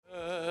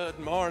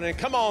Good morning.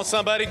 Come on,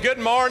 somebody. Good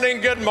morning,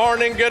 good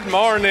morning, good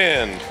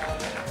morning.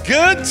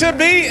 Good to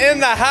be in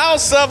the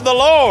house of the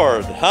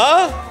Lord,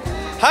 huh?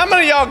 How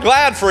many of y'all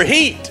glad for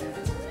heat?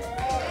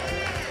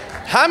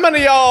 How many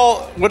of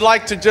y'all would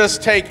like to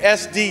just take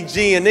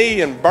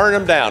SDG&E and burn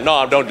them down?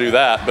 No, don't do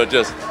that, but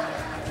just...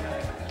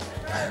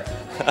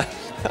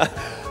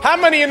 How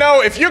many of you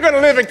know if you're going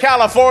to live in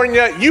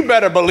California, you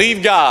better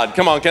believe God?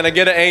 Come on, can I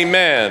get an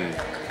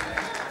amen?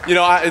 You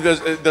know,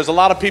 there's a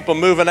lot of people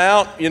moving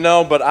out, you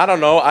know, but I don't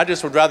know. I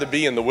just would rather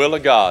be in the will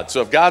of God.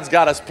 So if God's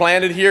got us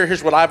planted here,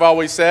 here's what I've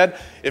always said.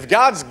 If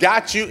God's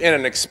got you in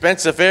an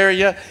expensive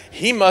area,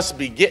 he must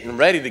be getting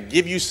ready to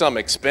give you some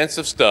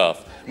expensive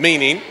stuff.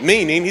 Meaning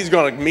he's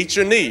going to meet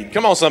your need.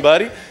 Come on,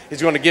 somebody.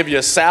 He's going to give you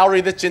a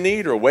salary that you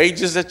need or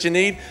wages that you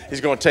need. He's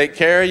going to take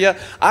care of you.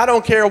 I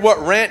don't care what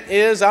rent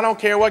is. I don't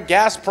care what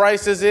gas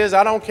prices is.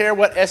 I don't care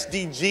what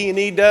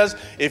SDG&E does.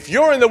 If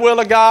you're in the will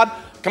of God,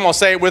 come on,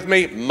 say it with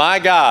me. My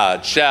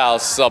God shall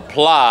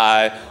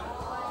supply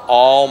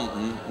all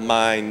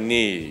my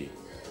need.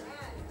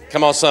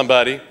 Come on,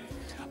 somebody.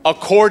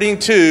 According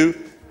to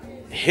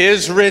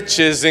his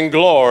riches and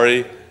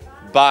glory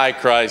by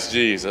Christ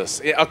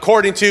Jesus.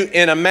 According to,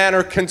 in a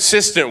manner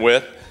consistent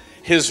with,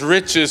 his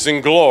riches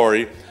and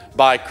glory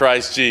by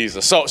Christ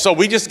Jesus. So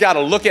we just got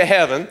to look at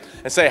heaven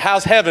and say,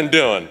 how's heaven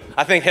doing?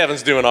 I think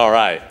heaven's doing all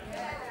right.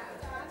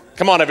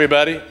 Come on,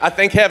 everybody. I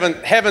think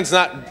heaven's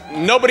not,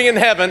 nobody in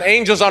heaven,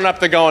 angels aren't up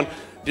there going,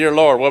 dear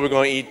Lord, what are we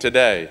going to eat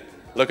today?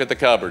 Look at the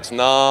cupboards.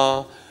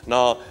 No.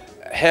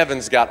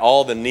 Heaven's got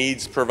all the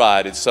needs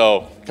provided.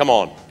 So come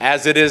on,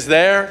 as it is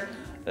there,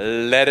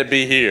 let it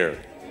be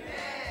here.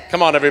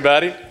 Come on,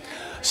 everybody.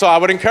 So I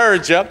would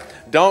encourage you,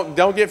 don't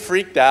get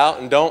freaked out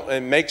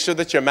and make sure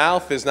that your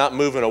mouth is not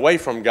moving away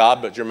from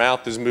God, but your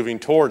mouth is moving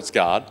towards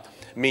God,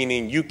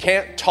 meaning you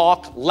can't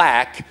talk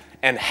lack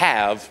and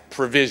have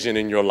provision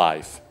in your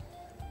life.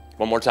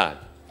 One more time.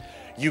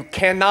 You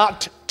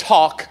cannot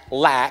talk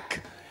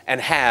lack and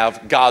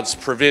have God's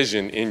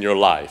provision in your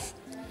life.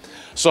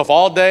 So if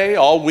all day,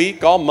 all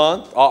week, all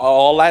month,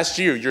 all last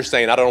year, you're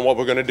saying, I don't know what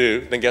we're going to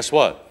do, then guess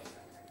what?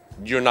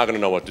 You're not going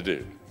to know what to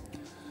do.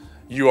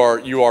 You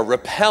are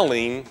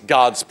repelling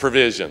God's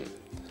provision.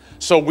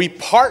 So we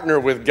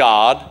partner with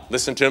God,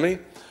 listen to me,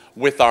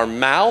 with our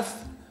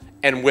mouth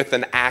and with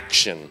an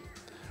action.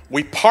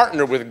 We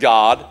partner with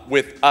God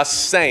with us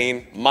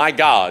saying, my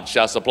God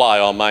shall supply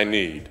all my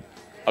need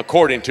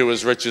according to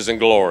his riches and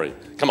glory.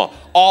 Come on.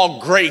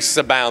 All grace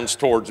abounds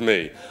towards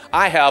me.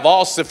 I have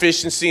all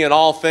sufficiency in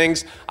all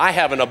things. I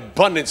have an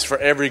abundance for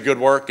every good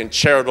work and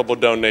charitable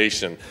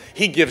donation.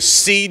 He gives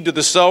seed to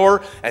the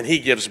sower and he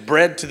gives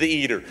bread to the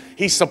eater.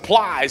 He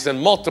supplies and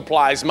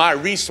multiplies my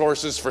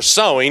resources for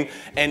sowing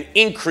and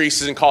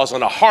increases and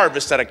causing a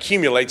harvest that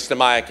accumulates to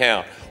my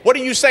account. What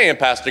are you saying,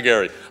 Pastor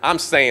Gary? I'm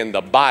saying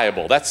the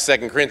Bible. That's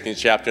 2 Corinthians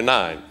chapter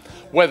 9.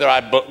 Whether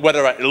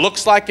it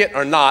looks like it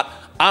or not,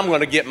 I'm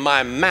going to get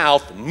my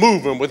mouth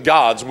moving with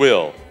God's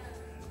will.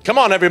 Come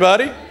on,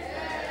 everybody.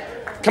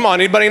 Come on,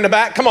 anybody in the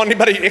back? Come on,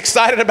 anybody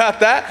excited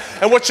about that?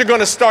 And what you're going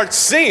to start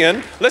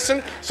seeing,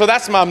 listen, so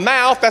that's my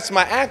mouth, that's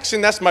my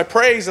action, that's my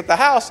praise at the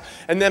house.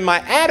 And then my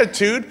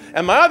attitude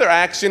and my other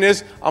action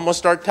is I'm going to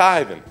start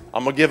tithing.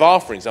 I'm going to give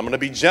offerings. I'm going to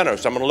be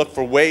generous. I'm going to look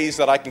for ways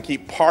that I can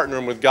keep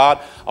partnering with God.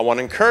 I want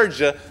to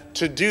encourage you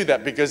to do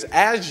that because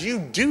as you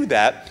do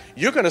that,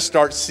 you're going to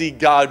start to see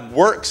God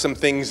work some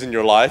things in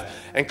your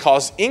life and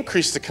cause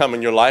increase to come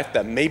in your life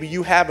that maybe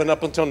you haven't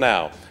up until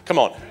now. Come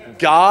on.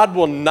 God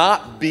will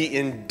not be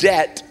in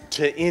debt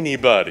to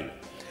anybody.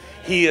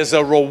 He is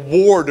a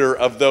rewarder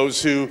of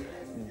those who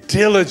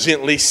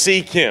diligently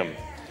seek him.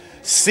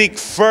 Seek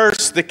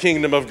first the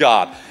kingdom of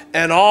God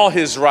and all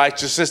his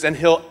righteousness, and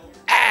he'll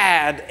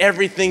add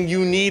everything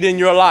you need in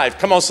your life.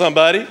 Come on,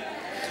 somebody.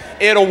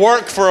 It'll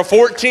work for a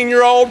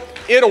 14-year-old.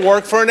 It'll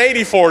work for an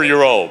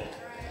 84-year-old.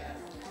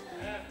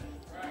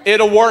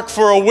 It'll work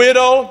for a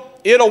widow.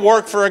 It'll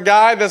work for a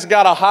guy that's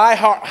got a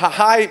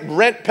high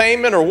rent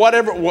payment or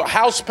whatever,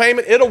 house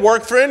payment. It'll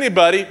work for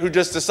anybody who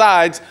just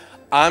decides,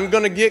 I'm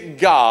going to get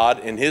God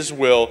and his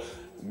will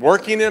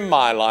working in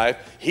my life.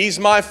 He's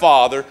my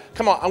father.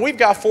 Come on, and we've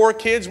got 4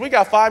 kids. We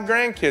got 5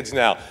 grandkids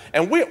now.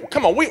 And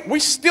we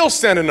still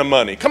sending them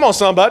money. Come on,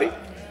 somebody.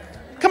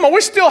 Come on,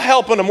 we're still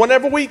helping them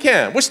whenever we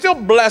can. We're still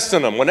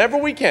blessing them whenever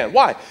we can.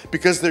 Why?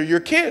 Because they're your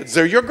kids.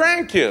 They're your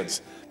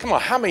grandkids. Come on,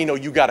 how many know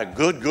you got a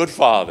good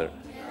father?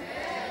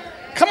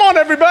 Come on,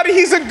 everybody.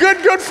 He's a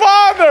good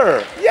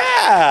father.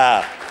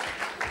 Yeah.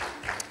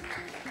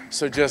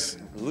 So just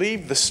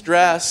leave the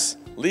stress,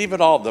 leave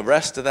it all, the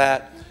rest of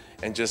that,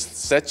 and just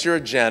set your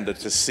agenda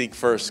to seek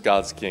first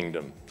God's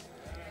kingdom.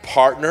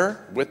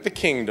 Partner with the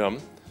kingdom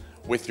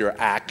with your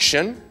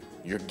action,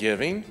 your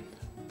giving.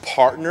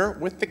 Partner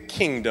with the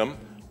kingdom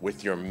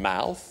with your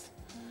mouth.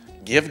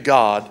 Give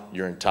God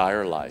your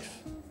entire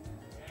life.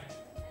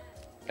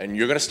 And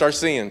you're going to start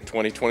seeing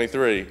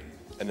 2023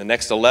 and the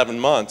next 11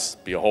 months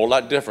be a whole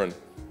lot different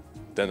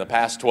than the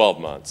past 12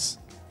 months.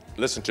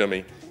 Listen to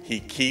me. He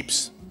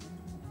keeps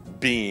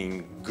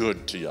being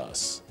good to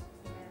us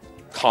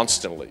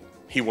constantly.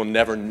 He will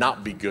never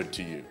not be good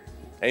to you.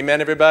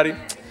 Amen, everybody?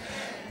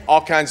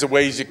 All kinds of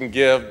ways you can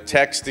give,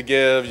 text to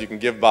give, you can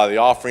give by the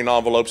offering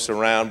envelopes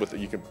around,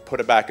 you can put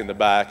it back in the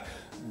back.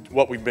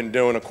 What we've been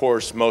doing, of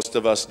course, most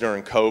of us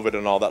during COVID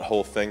and all that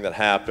whole thing that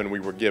happened,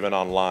 we were giving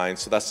online.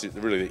 So that's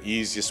really the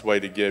easiest way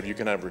to give. You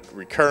can have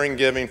recurring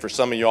giving for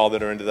some of y'all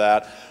that are into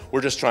that.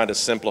 We're just trying to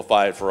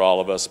simplify it for all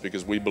of us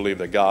because we believe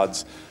that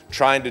God's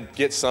trying to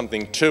get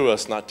something to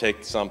us, not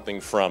take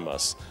something from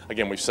us.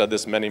 Again, we've said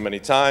this many, many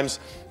times.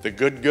 The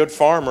good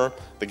farmer,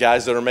 the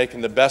guys that are making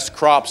the best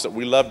crops that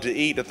we love to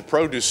eat at the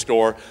produce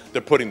store,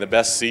 they're putting the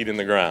best seed in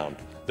the ground.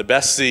 The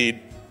best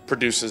seed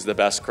produces the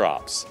best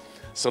crops.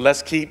 So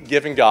let's keep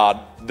giving God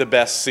the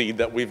best seed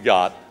that we've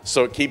got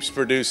so it keeps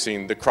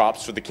producing the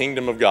crops for the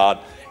kingdom of God,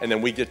 and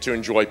then we get to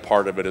enjoy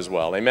part of it as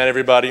well. Amen,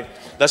 everybody?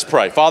 Let's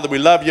pray. Father, we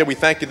love you. We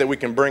thank you that we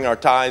can bring our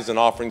tithes and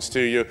offerings to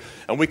you,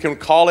 and we can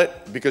call it,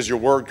 because your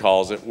word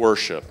calls it,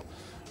 worship.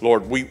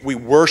 Lord, we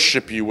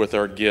worship you with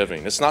our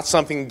giving. It's not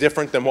something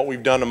different than what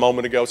we've done a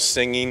moment ago,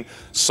 singing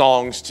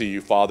songs to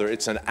you, Father.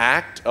 It's an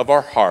act of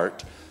our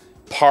heart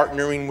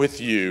partnering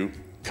with you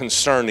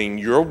concerning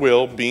your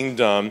will being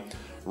done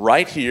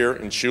right here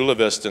in Chula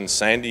Vista and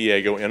San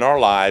Diego, in our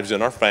lives,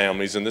 in our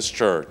families, in this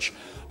church.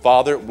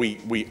 Father,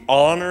 we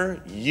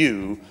honor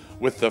you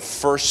with the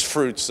first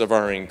fruits of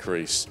our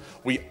increase.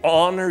 We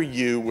honor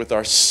you with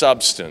our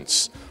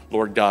substance,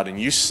 Lord God. And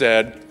you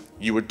said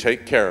you would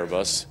take care of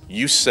us.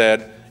 You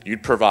said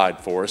you'd provide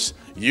for us.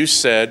 You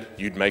said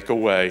you'd make a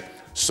way.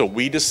 So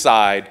we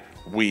decide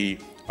we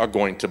are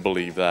going to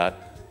believe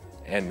that.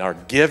 And our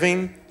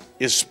giving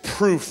is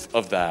proof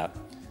of that.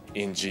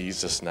 In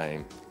Jesus'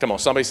 name. Come on,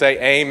 somebody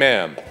say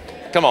amen.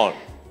 Come on.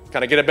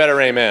 Can I get a better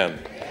amen?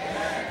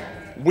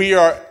 We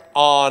are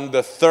on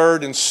the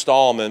third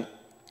installment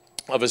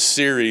of a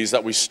series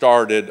that we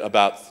started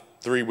about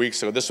 3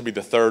 weeks ago. This will be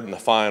the third and the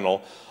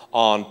final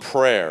on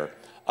prayer.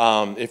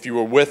 If you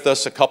were with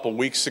us a couple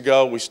weeks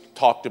ago, we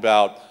talked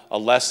about a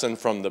lesson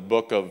from the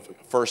book of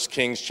 1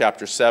 Kings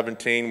chapter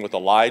 17 with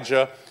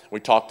Elijah. We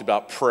talked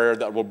about prayer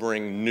that will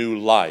bring new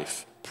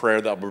life.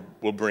 Prayer that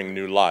will bring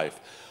new life.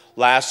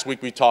 Last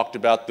week we talked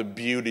about the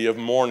beauty of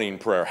morning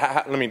prayer.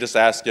 Let me just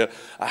ask you,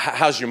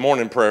 how's your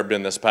morning prayer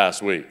been this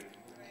past week?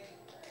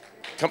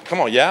 Come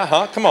on, yeah,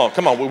 huh? Come on.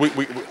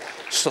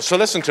 So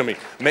listen to me.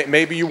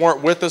 Maybe you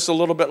weren't with us a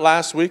little bit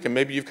last week, and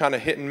maybe you've kind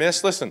of hit and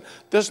miss. Listen,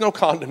 there's no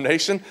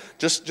condemnation.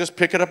 Just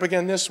pick it up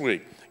again this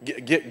week.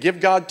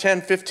 Give God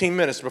 10, 15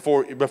 minutes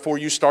before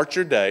you start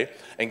your day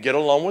and get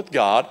alone with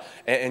God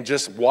and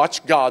just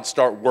watch God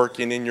start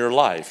working in your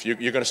life. You're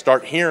going to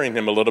start hearing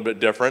him a little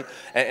bit different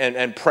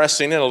and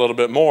pressing in a little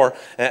bit more,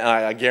 and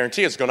I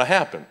guarantee it's going to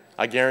happen.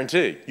 I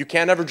guarantee. You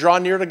can't ever draw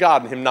near to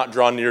God and him not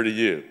draw near to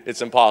you.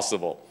 It's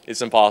impossible.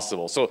 It's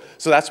impossible. So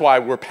that's why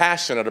we're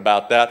passionate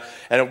about that,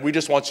 and we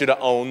just want you to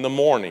own the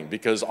morning,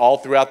 because all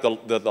throughout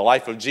the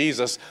life of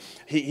Jesus,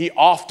 He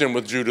often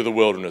withdrew to the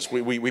wilderness.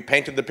 We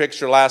painted the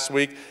picture last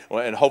week,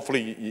 and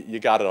hopefully you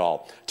got it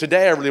all.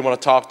 Today, I really want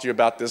to talk to you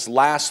about this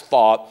last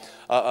thought,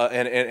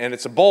 and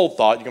it's a bold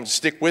thought. You're going to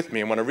stick with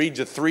me. I'm going to read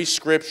you three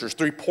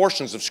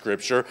portions of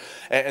Scripture,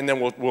 and then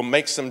we'll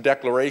make some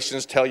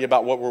declarations, tell you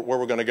about where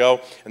we're going to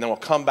go, and then we'll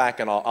come back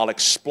and I'll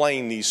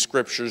explain these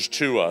Scriptures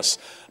to us.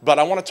 But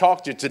I want to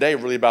talk to you today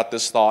really about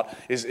this thought,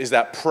 is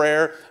that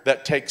prayer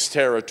that takes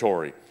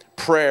territory.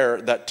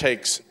 Prayer that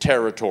takes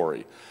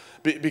territory.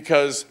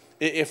 Because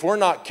if we're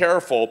not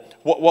careful,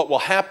 what will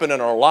happen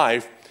in our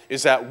life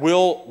is that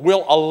we'll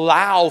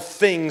allow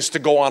things to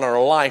go on in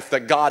our life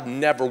that God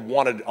never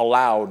wanted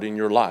allowed in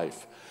your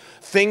life.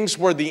 Things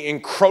where the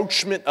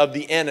encroachment of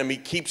the enemy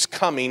keeps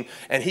coming,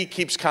 and he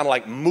keeps kind of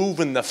like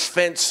moving the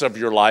fence of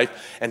your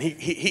life. And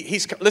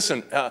he's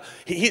coming.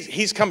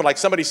 Like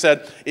somebody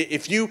said,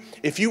 if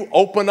you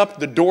open up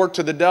the door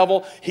to the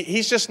devil,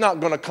 he's just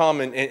not going to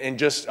come and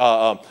just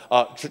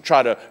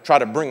try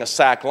to bring a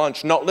sack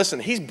lunch. No, listen,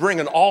 he's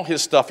bringing all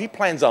his stuff. He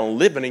plans on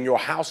living in your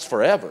house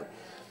forever.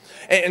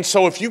 And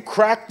so if you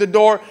crack the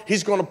door,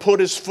 he's going to put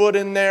his foot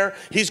in there.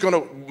 He's going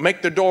to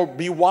make the door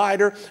be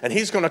wider, and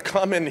he's going to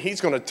come in and he's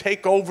going to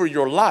take over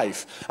your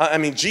life. I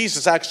mean,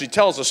 Jesus actually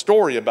tells a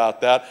story about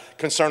that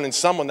concerning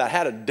someone that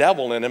had a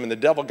devil in him, and the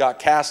devil got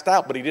cast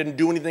out, but he didn't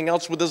do anything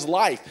else with his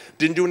life,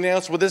 didn't do anything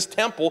else with his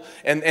temple,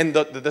 and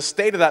the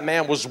state of that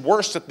man was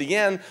worse at the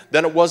end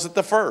than it was at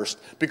the first,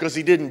 because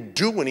he didn't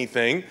do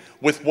anything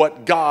with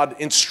what God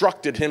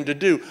instructed him to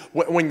do.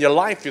 When your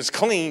life is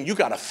clean, you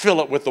got to fill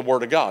it with the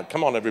Word of God.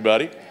 Come on,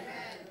 everybody.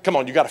 Come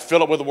on, you got to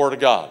fill it with the Word of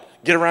God.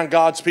 Get around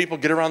God's people,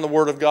 get around the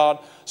Word of God.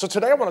 So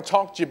today I want to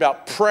talk to you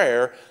about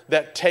prayer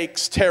that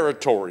takes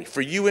territory. For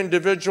you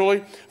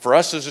individually, for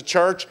us as a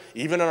church,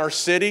 even in our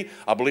city,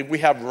 I believe we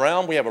have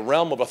a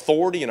realm of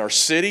authority in our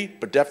city,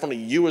 but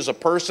definitely you as a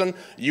person,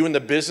 you in the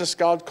business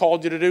God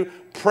called you to do,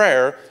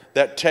 prayer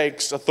that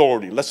takes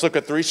authority. Let's look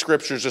at three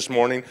scriptures this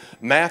morning.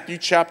 Matthew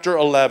chapter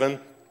 11.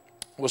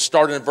 We'll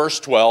start in verse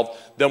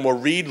 12, then we'll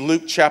read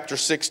Luke chapter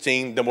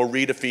 16, then we'll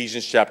read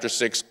Ephesians chapter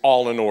 6,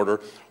 all in order.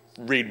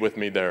 Read with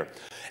me there.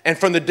 And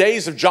from the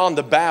days of John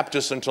the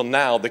Baptist until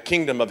now, the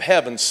kingdom of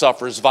heaven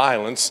suffers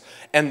violence,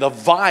 and the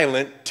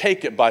violent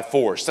take it by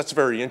force. That's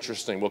very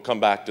interesting. We'll come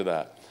back to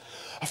that.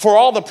 For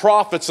all the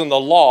prophets and the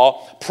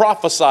law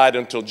prophesied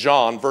until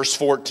John, verse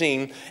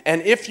 14,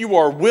 and if you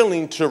are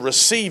willing to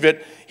receive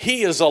it,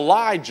 he is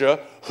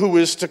Elijah who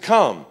is to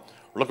come.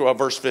 Look at what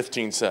verse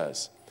 15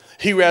 says.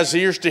 He who has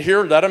ears to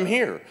hear, let him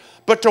hear.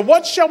 But to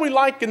what shall we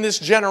liken this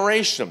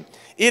generation?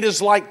 It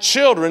is like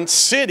children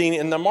sitting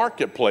in the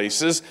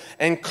marketplaces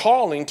and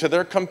calling to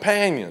their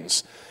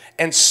companions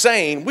and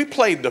saying, we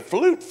played the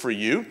flute for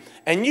you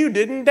and you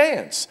didn't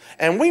dance.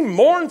 And we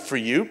mourned for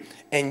you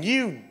and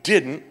you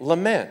didn't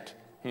lament.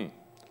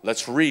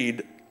 Let's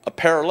read a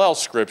parallel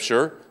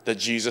scripture that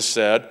Jesus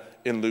said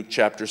in Luke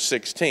chapter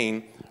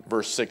 16,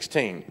 verse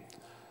 16.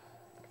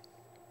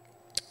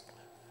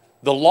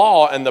 The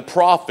law and the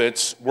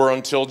prophets were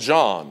until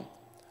John.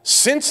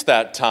 Since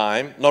that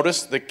time,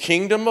 notice the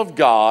kingdom of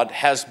God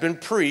has been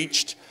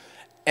preached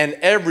and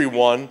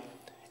everyone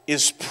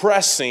is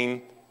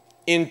pressing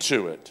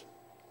into it.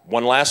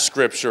 One last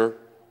scripture,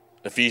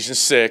 Ephesians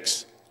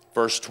 6,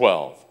 verse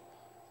 12.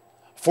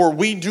 For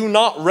we do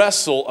not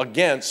wrestle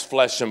against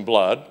flesh and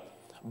blood,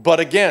 but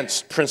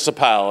against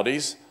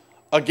principalities,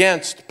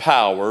 against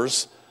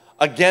powers,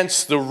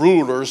 against the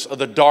rulers of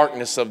the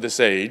darkness of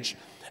this age,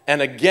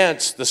 and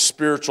against the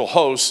spiritual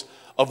hosts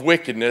of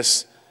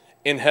wickedness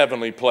in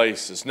heavenly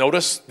places.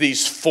 Notice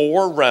these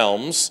four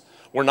realms.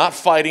 We're not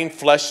fighting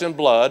flesh and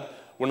blood.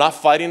 We're not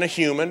fighting a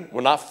human.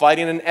 We're not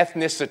fighting an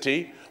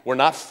ethnicity. We're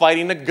not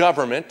fighting a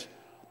government.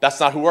 That's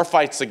not who our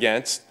fight's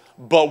against.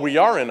 But we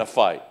are in a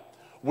fight.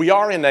 We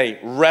are in a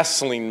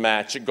wrestling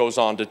match, it goes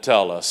on to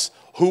tell us.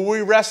 Who are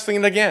we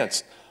wrestling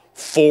against?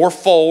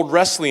 Fourfold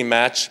wrestling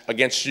match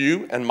against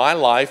you and my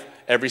life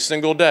every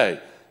single day.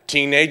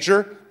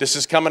 Teenager, this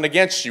is coming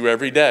against you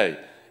every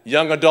day.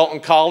 Young adult in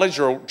college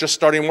or just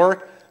starting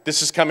work,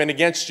 this is coming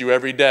against you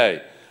every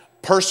day.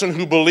 Person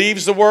who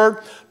believes the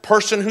word,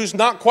 person who's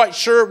not quite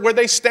sure where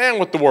they stand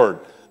with the word.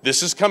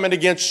 This is coming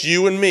against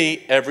you and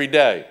me every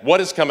day. What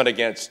is coming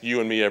against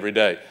you and me every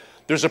day?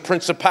 There's a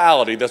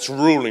principality that's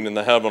ruling in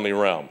the heavenly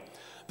realm.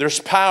 There's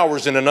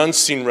powers in an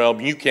unseen realm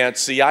you can't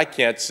see, I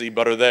can't see,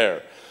 but are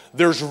there.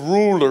 There's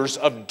rulers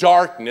of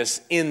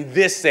darkness in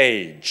this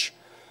age.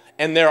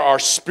 And there are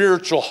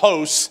spiritual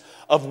hosts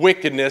of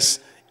wickedness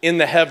in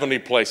the heavenly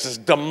places.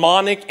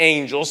 Demonic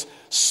angels,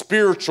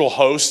 spiritual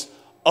hosts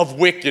of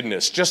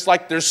wickedness. Just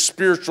like there's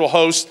spiritual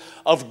hosts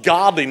of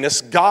godliness,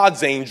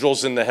 God's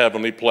angels in the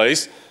heavenly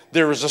place,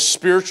 there is a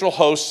spiritual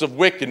host of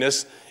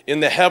wickedness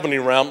in the heavenly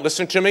realm.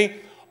 Listen to me.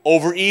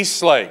 Over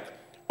East Lake,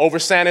 over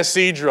San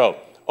Isidro,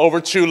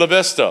 over Chula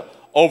Vista,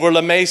 over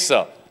La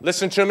Mesa.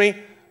 Listen to me.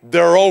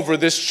 They're over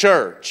this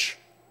church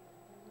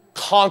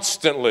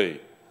constantly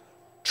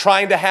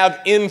trying to have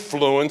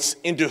influence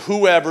into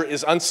whoever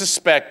is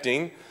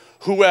unsuspecting,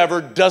 whoever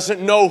doesn't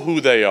know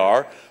who they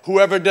are,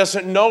 whoever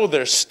doesn't know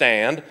their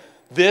stand.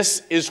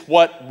 This is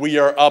what we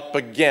are up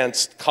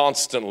against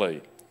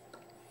constantly.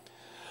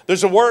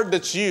 There's a word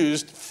that's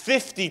used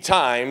 50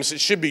 times. It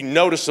should be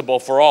noticeable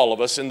for all of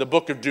us in the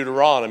book of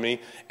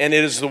Deuteronomy, and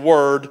it is the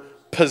word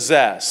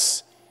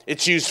possess.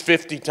 It's used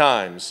 50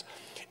 times.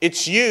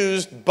 It's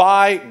used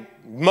by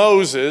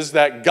Moses,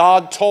 that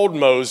God told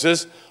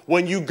Moses,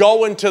 when you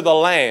go into the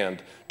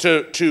land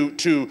to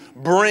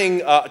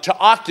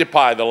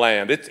occupy the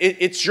land.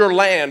 It's your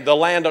land, the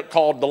land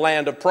called the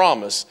land of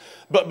promise.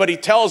 But he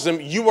tells them,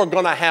 you are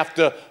going to have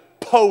to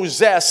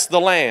possess the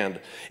land.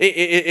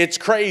 It's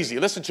crazy.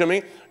 Listen to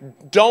me.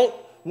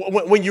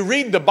 When you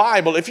read the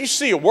Bible, if you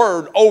see a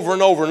word over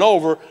and over and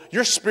over,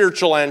 your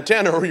spiritual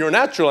antenna or your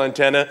natural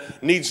antenna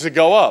needs to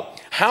go up.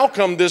 How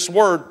come this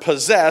word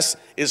possess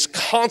is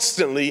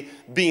constantly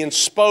being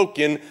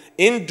spoken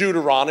in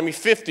Deuteronomy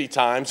 50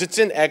 times? It's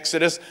in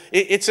Exodus,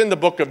 it's in the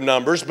book of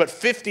Numbers, but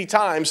 50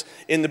 times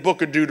in the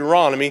book of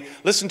Deuteronomy.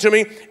 Listen to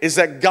me, is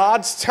that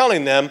God's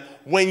telling them,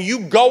 when you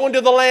go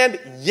into the land,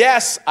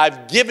 yes,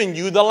 I've given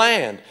you the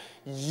land.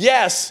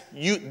 Yes,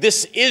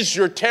 this is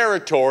your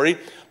territory,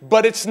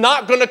 but it's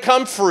not going to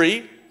come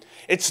free.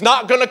 It's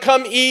not going to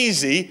come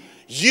easy.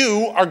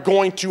 You are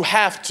going to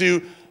have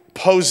to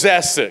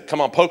possess it.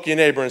 Come on, poke your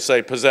neighbor and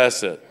say,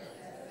 possess it.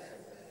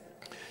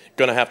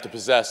 Going to have to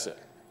possess it.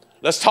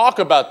 Let's talk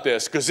about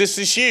this because this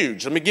is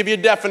huge. Let me give you a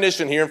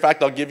definition here. In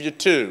fact, I'll give you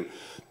two.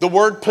 The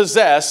word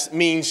possess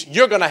means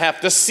you're going to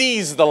have to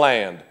seize the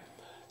land.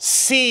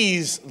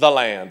 Seize the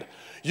land.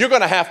 You're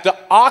going to have to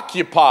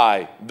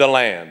occupy the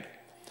land.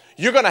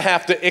 You're going to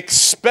have to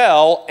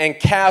expel and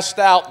cast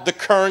out the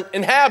current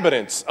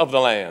inhabitants of the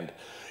land.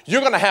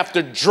 You're going to have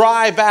to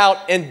drive out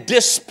and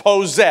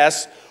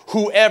dispossess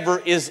whoever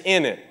is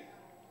in it.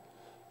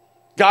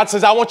 God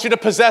says, I want you to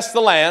possess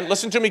the land.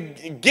 Listen to me.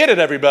 Get it,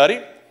 everybody.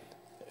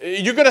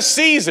 You're going to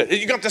seize it.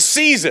 You're going to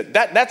seize it.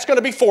 That's going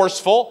to be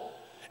forceful.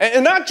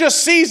 And not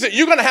just seize it.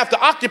 You're going to have to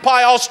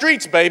occupy all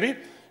streets, baby. You're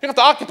going to have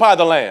to occupy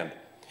the land.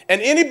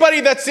 And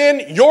anybody that's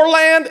in your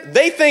land,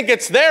 they think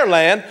it's their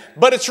land,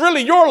 but it's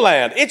really your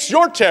land. It's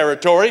your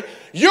territory.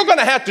 you're going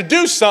to have to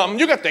do something.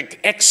 You're going to have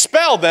to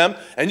expel them,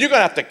 and you're going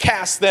to have to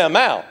cast them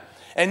out.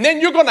 And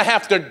then you're going to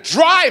have to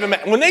drive them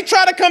out. When they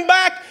try to come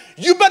back,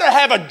 you better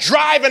have a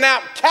driving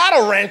out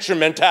cattle rancher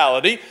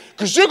mentality,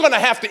 because you're going to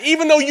have to,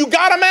 even though you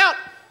got them out,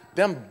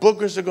 them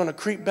boogers are going to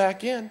creep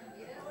back in.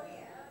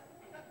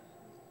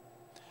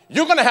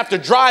 You're going to have to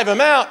drive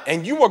them out,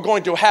 and you are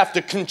going to have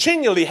to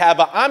continually have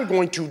a I'm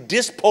going to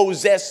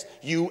dispossess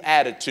you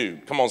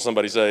attitude. Come on,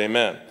 somebody say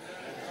amen.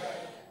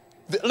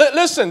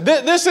 Listen,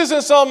 this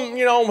isn't some, I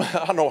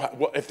don't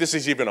know if this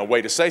is even a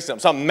way to say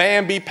something, some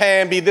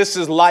mamby-pamby, this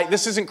is light.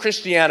 This isn't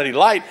Christianity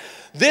light.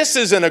 This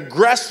is an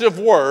aggressive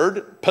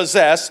word,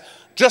 possess,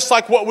 just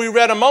like what we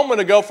read a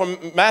moment ago from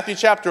Matthew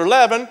chapter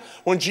 11,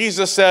 when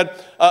Jesus said,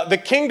 the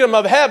kingdom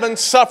of heaven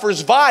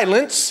suffers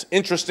violence.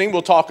 Interesting,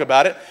 we'll talk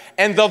about it.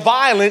 And the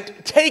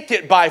violent take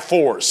it by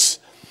force.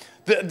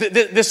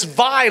 This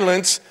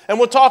violence, and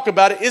we'll talk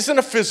about it, isn't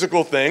a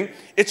physical thing.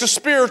 It's a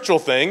spiritual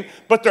thing.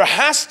 But there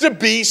has to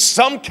be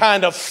some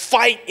kind of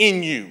fight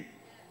in you.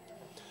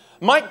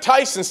 Mike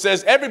Tyson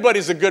says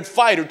everybody's a good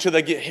fighter till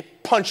they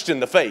get punched in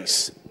the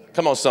face.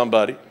 Come on,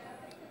 somebody.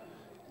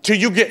 Till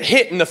you get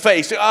hit in the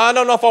face. I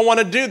don't know if I want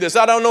to do this.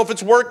 I don't know if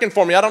it's working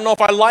for me. I don't know if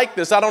I like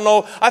this. I don't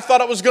know. I thought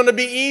it was going to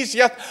be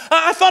easy.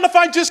 I thought if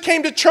I just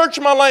came to church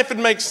in my life,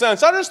 it'd make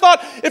sense. I just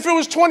thought if it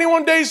was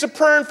 21 days of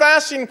prayer and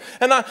fasting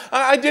and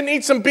I didn't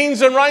eat some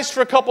beans and rice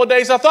for a couple of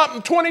days, I thought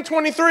in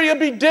 2023 it'd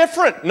be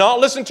different. No,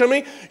 listen to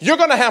me. You're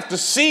going to have to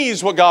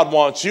seize what God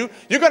wants you.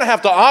 You're going to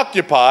have to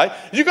occupy.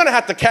 You're going to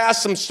have to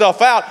cast some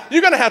stuff out.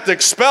 You're going to have to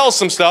expel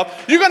some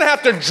stuff. You're going to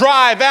have to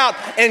drive out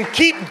and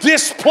keep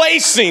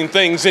displacing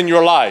things in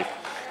your life.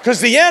 Because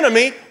the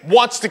enemy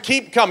wants to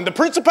keep coming. The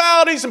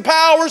principalities and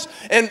powers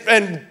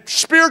and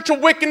spiritual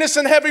wickedness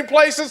in heavy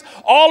places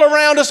all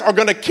around us are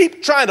going to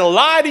keep trying to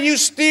lie to you,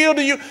 steal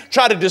to you,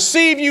 try to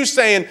deceive you,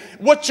 saying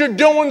what you're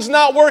doing's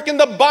not working,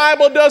 the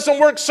Bible doesn't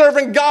work,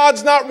 serving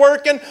God's not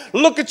working,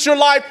 look at your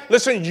life.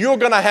 Listen, you're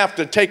going to have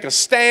to take a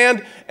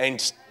stand and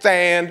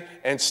stand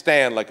and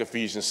stand, like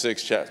Ephesians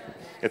 6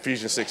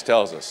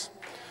 tells us.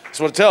 That's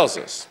what it tells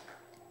us.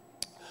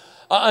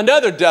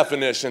 Another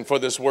definition for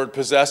this word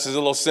possess is a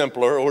little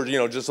simpler, or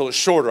just a little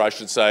shorter, I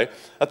should say.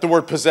 That the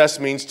word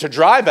possess means to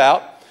drive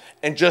out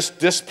and just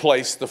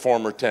displace the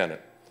former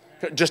tenant.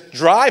 Just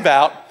drive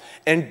out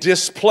and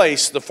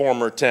displace the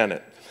former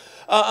tenant.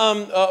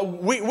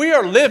 We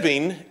are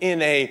living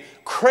in a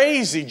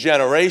crazy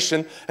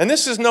generation, and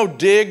this is no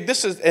dig.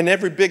 This is in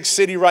every big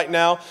city right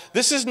now.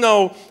 This is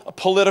no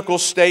political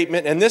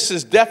statement, and this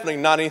is definitely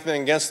not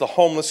anything against the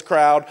homeless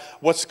crowd,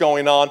 what's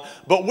going on.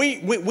 But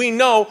we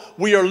know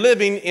we are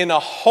living in a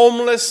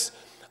homeless,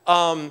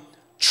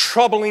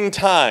 troubling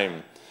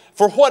time.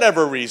 For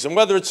whatever reason,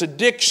 whether it's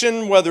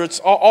addiction, whether it's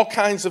all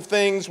kinds of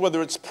things,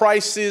 whether it's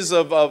prices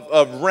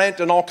of rent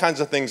and all kinds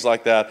of things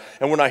like that,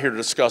 and we're not here to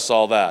discuss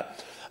all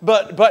that.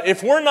 But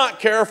if we're not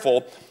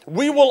careful,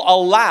 we will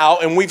allow,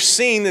 and we've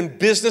seen in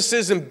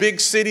businesses in big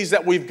cities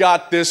that we've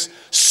got this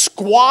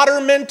squatter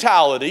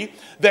mentality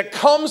that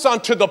comes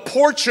onto the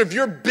porch of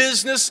your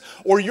business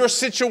or your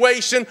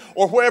situation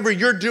or wherever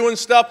you're doing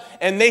stuff,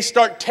 and they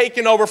start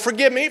taking over.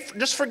 Forgive me,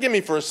 just forgive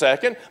me for a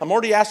second. I'm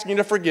already asking you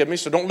to forgive me,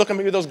 so don't look at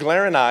me with those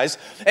glaring eyes.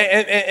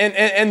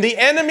 And the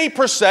enemy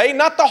per se,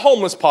 not the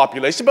homeless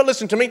population, but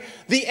listen to me,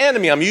 the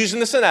enemy, I'm using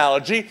this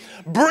analogy,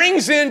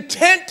 brings in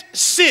Tent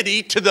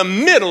City to the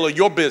middle of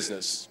your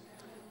business.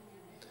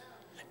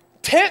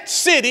 Tent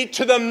City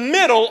to the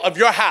middle of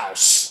your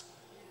house.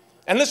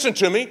 And listen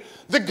to me,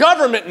 the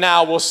government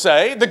now will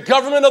say, the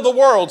government of the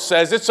world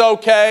says, it's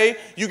okay,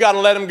 you got to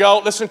let them go.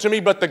 Listen to me,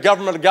 but the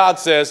government of God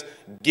says,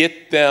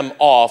 get them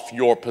off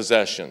your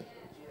possession.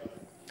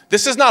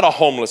 This is not a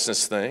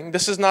homelessness thing.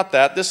 This is not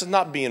that. This is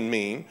not being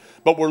mean,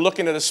 but we're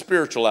looking at a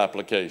spiritual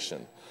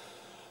application.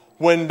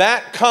 When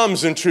that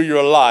comes into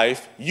your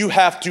life, you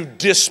have to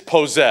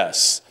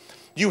dispossess.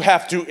 You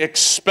have to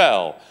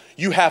expel.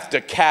 You have to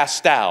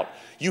cast out.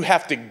 You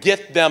have to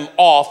get them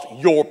off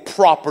your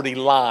property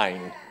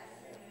line.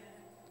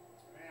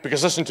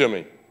 Because listen to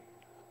me,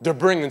 they're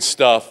bringing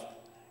stuff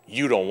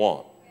you don't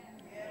want.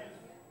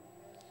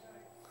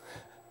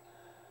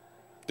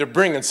 They're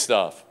bringing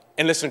stuff,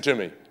 and listen to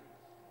me,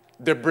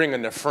 they're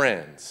bringing their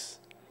friends.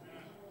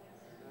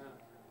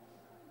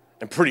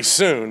 And pretty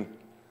soon,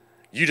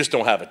 you just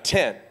don't have a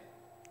tent,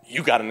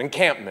 you got an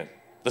encampment.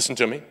 Listen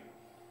to me,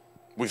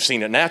 we've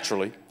seen it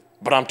naturally,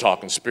 but I'm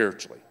talking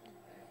spiritually.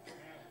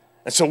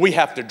 And so we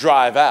have to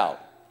drive out.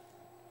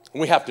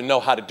 We have to know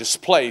how to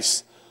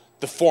displace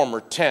the former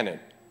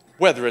tenant,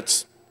 whether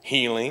it's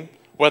healing,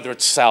 whether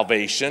it's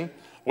salvation,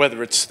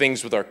 whether it's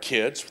things with our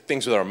kids,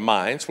 things with our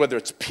minds, whether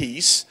it's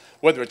peace,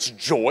 whether it's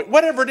joy,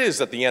 whatever it is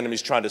that the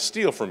enemy's trying to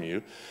steal from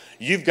you,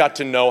 you've got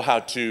to know how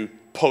to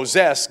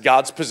possess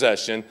God's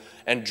possession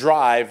and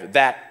drive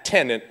that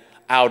tenant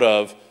out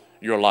of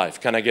your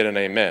life. Can I get an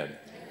amen? Amen.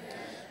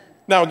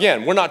 Now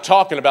again, we're not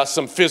talking about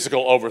some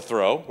physical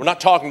overthrow. We're not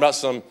talking about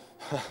some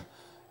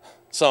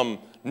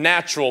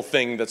natural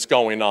thing that's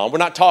going on. We're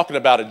not talking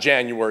about a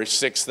January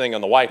 6th thing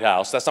on the White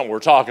House. That's not what we're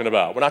talking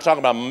about. We're not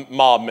talking about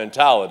mob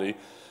mentality.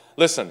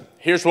 Listen,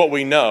 here's what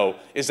we know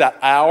is that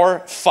our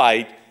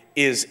fight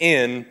is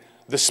in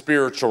the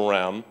spiritual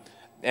realm,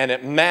 and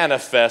it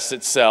manifests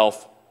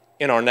itself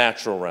in our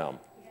natural realm.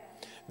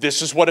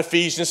 This is what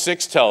Ephesians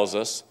 6 tells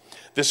us.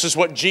 This is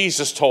what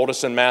Jesus told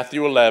us in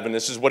Matthew 11.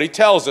 This is what he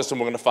tells us,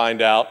 and we're going to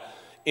find out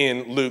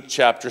in Luke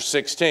chapter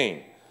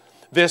 16.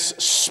 This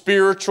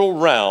spiritual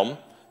realm,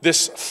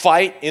 this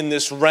fight in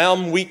this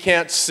realm we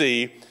can't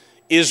see,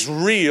 is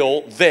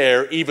real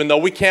there, even though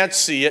we can't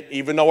see it,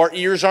 even though our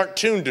ears aren't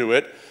tuned to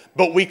it,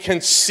 but we can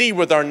see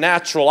with our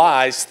natural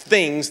eyes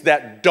things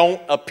that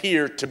don't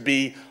appear to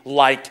be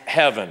like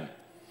heaven.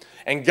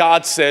 And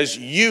God says,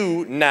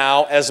 you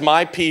now, as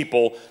my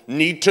people,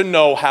 need to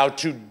know how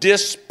to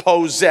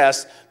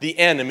dispossess the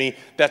enemy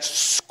that's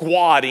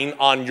squatting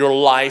on your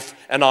life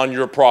and on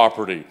your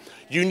property.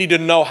 You need to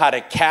know how to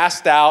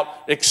cast out,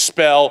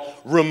 expel,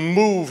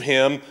 remove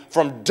him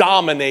from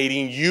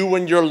dominating you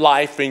and your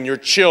life and your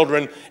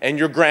children and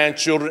your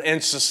grandchildren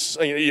and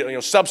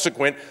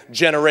subsequent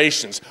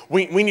generations.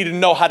 We need to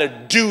know how to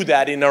do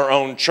that in our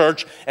own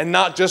church and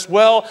not just,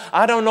 well,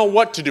 I don't know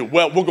what to do.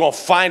 Well, we're going to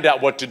find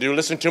out what to do.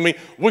 Listen to me.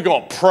 We're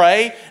going to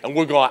pray and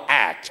we're going to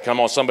act. Come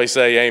on, somebody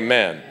say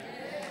amen.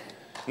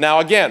 Now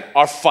again,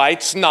 our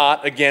fight's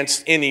not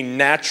against any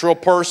natural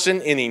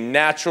person, any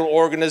natural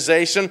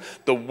organization.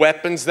 The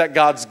weapons that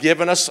God's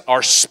given us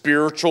are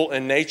spiritual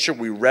in nature.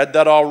 We read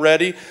that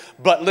already.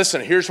 But listen,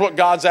 here's what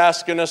God's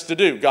asking us to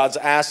do. God's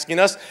asking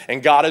us,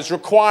 and God is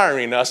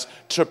requiring us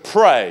to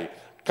pray.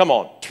 Come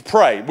on, to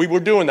pray. We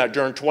were doing that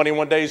during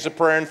 21 days of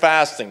prayer and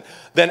fasting.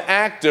 Then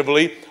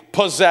actively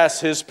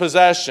possess his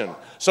possession.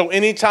 So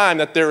anytime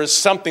that there is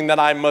something that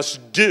I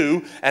must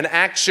do, an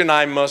action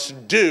I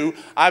must do,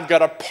 I've got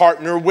to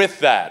partner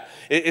with that.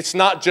 It's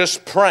not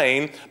just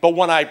praying, but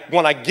when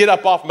I get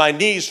up off my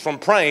knees from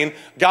praying,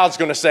 God's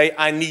going to say,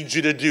 I need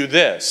you to do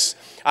this.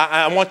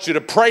 I want you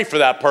to pray for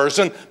that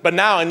person, but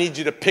now I need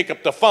you to pick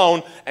up the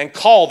phone and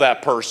call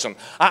that person.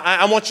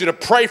 I want you to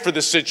pray for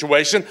this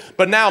situation,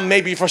 but now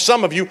maybe for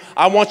some of you,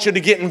 I want you to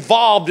get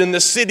involved in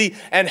the city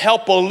and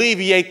help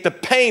alleviate the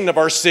pain of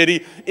our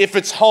city, if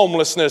it's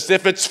homelessness,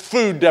 if it's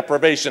food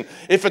deprivation,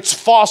 if it's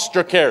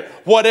foster care,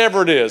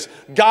 whatever it is.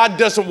 God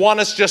doesn't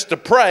want us just to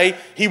pray.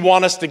 He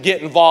wants us to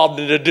get involved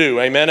and to do.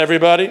 Amen,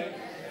 everybody?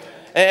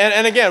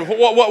 And again,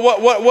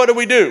 what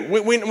do?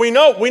 We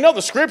know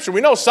the scripture.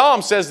 We know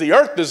Psalm says the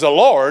earth is the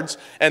Lord's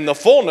and the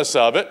fullness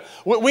of it.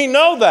 We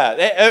know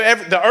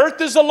that. The earth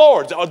is the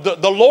Lord's.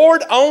 The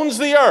Lord owns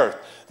the earth.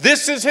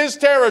 This is his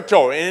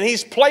territory, and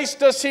he's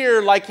placed us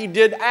here like he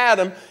did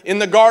Adam in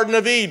the Garden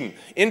of Eden,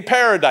 in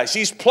paradise.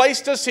 He's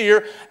placed us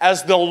here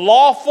as the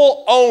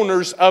lawful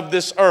owners of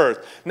this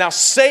earth. Now,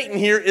 Satan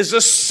here is a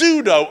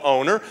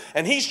pseudo-owner,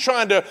 and he's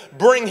trying to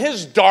bring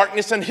his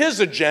darkness and his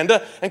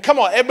agenda. And come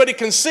on, everybody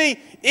can see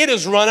it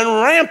is running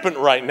rampant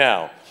right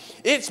now.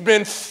 It's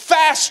been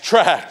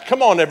fast-tracked,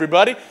 come on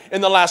everybody,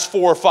 in the last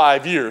 4 or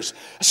 5 years.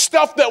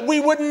 Stuff that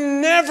we would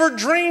never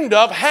dreamed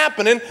of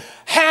happening.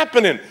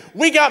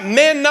 We got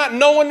men not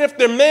knowing if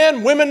they're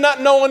men, women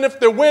not knowing if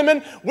they're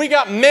women. We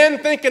got men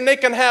thinking they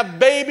can have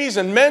babies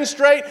and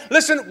menstruate.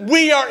 Listen,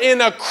 we are in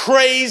a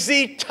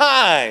crazy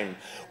time.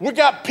 We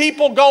got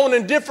people going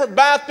in different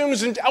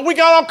bathrooms, and we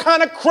got all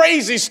kind of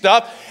crazy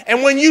stuff.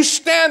 And when you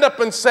stand up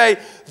and say,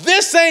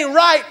 this ain't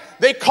right,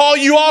 they call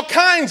you all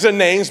kinds of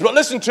names. But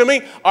listen to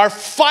me, our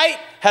fight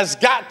has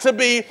got to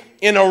be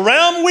in a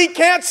realm we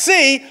can't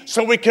see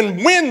so we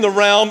can win the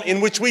realm in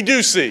which we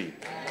do see.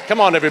 Come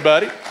on,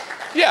 everybody.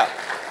 Yeah.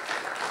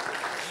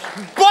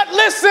 But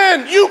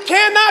listen, you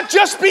cannot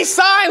just be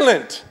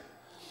silent.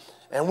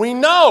 And we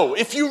know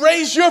if you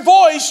raise your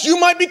voice, you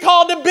might be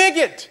called a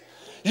bigot.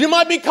 You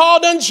might be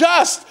called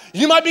unjust.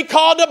 You might be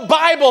called a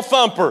Bible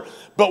thumper.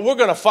 But we're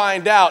going to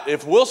find out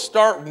if we'll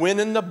start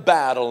winning the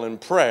battle in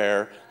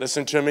prayer,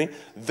 listen to me,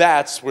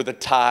 that's where the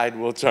tide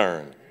will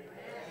turn.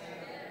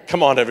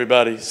 Come on,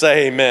 everybody.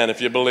 Say amen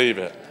if you believe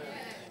it.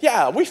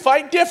 Yeah, we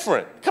fight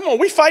different. Come on,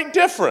 we fight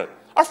different.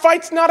 Our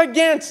fight's not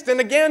against and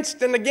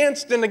against and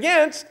against and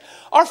against.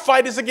 Our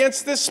fight is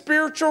against this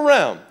spiritual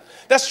realm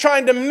that's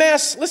trying to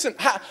mess. Listen,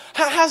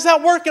 how's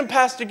that working,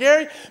 Pastor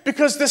Gary?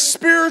 Because the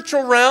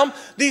spiritual realm,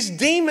 these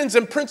demons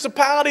and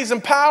principalities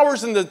and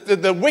powers and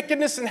the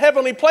wickedness in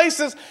heavenly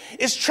places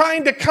is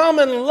trying to come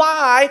and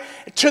lie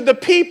to the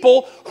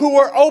people who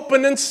are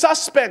open and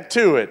suspect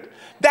to it.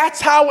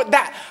 That's how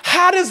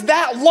does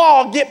that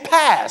law get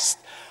passed?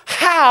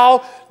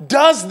 How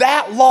does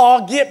that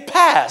law get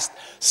passed?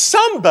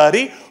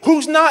 Somebody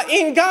who's not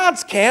in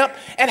God's camp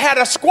and had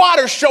a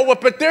squatter show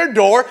up at their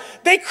door,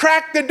 they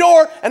cracked the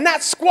door, and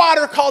that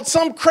squatter called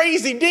some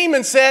crazy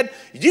demon said,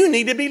 you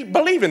need to be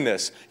believing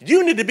this.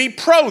 You need to be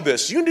pro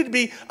this. You need to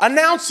be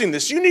announcing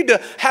this. You need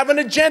to have an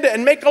agenda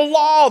and make a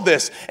law of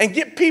this and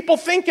get people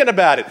thinking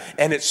about it.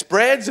 And it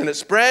spreads and it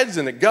spreads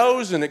and it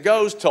goes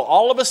till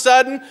all of a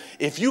sudden,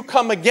 if you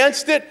come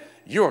against it,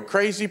 you're a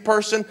crazy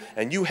person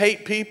and you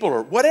hate people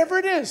or whatever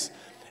it is.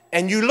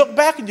 And you look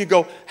back and you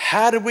go,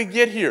 how did we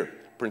get here?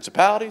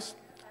 Principalities,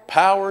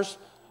 powers,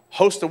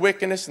 host of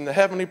wickedness in the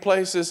heavenly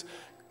places.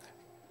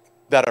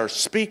 that are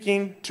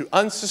speaking to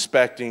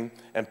unsuspecting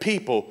and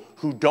people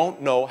who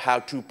don't know how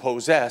to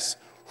possess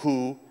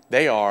who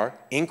they are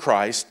in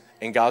Christ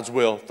and God's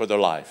will for their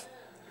life.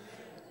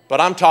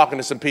 But I'm talking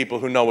to some people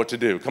who know what to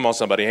do. Come on,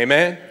 somebody,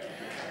 amen?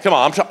 Come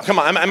on,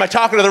 am I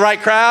talking to the right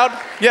crowd?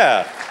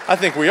 Yeah, I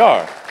think we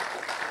are.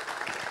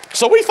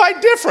 So we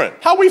fight different.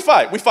 How we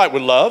fight? We fight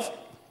with love.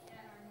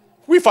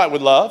 We fight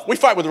with love. We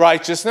fight with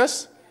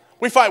righteousness.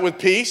 We fight with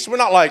peace. We're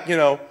not like,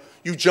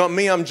 you jump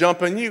me, I'm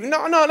jumping you.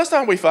 No, that's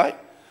not how we fight.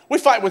 We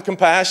fight with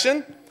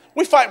compassion.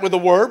 We fight with the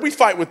word. We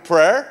fight with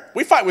prayer.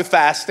 We fight with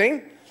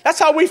fasting. That's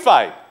how we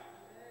fight.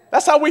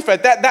 That's how we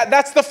fight.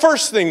 That's the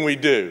first thing we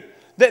do.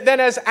 Then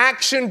as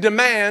action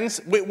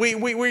demands,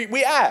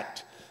 we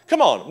act.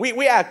 Come on,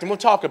 we act, and we'll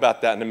talk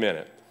about that in a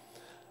minute.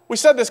 We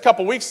said this a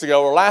couple weeks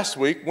ago or last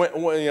week,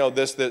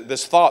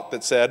 this thought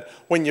that said,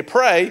 when you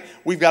pray,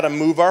 we've got to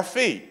move our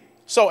feet.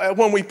 So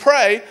when we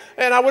pray,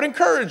 and I would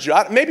encourage you,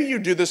 maybe you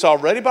do this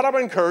already, but I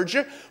would encourage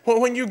you,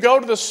 when you go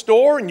to the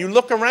store and you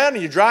look around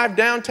and you drive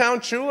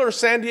downtown Chula or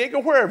San Diego,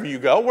 wherever you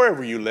go,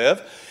 wherever you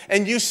live,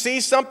 and you see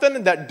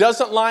something that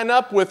doesn't line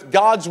up with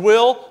God's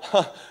will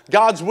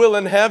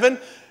in heaven,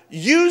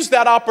 use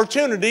that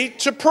opportunity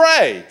to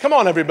pray. Come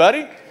on,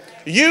 everybody.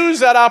 Use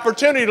that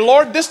opportunity.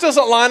 Lord, this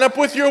doesn't line up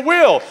with your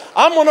will.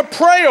 I'm going to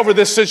pray over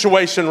this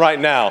situation right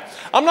now.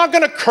 I'm not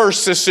going to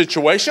curse this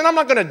situation. I'm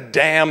not going to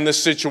damn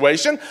this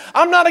situation.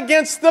 I'm not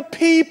against the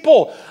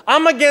people.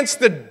 I'm against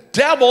the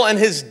devil and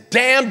his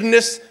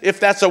damnedness, if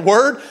that's a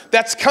word,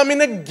 that's coming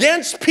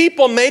against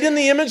people made in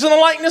the image and the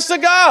likeness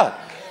of God.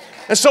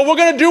 And so we're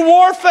going to do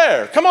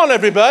warfare. Come on,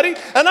 everybody.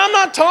 And I'm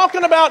not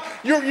talking about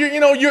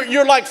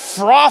you're like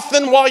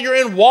frothing while you're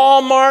in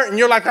Walmart and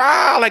you're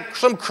like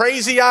some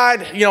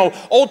crazy-eyed,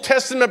 Old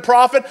Testament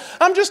prophet.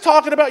 I'm just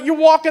talking about you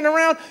walking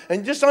around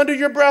and just under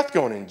your breath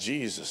going, in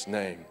Jesus'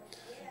 name,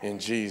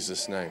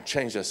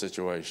 change that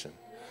situation.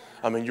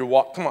 I mean,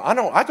 come on,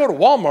 I go to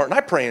Walmart and I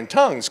pray in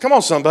tongues. Come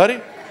on, somebody.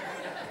 You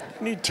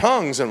need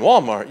tongues in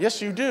Walmart.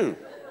 Yes, you do.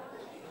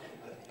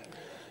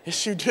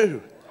 Yes, you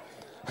do.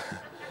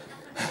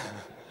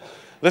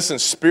 Listen,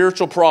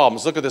 spiritual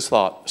problems. Look at this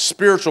thought.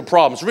 Spiritual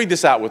problems. Read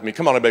this out with me.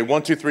 Come on, everybody.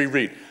 1, 2, 3,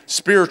 read.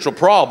 Spiritual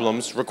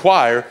problems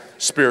require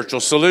spiritual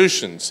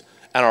solutions.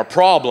 And our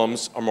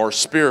problems are more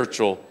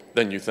spiritual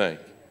than you think.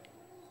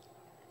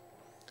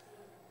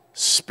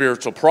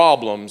 Spiritual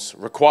problems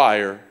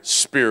require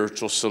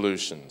spiritual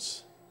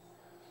solutions.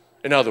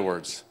 In other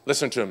words,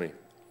 listen to me.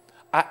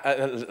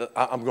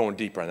 I'm going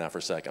deep right now for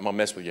a second. I'm going to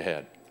mess with your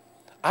head.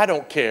 I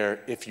don't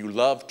care if you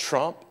love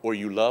Trump or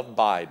you love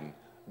Biden.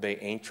 They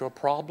ain't your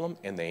problem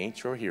and they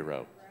ain't your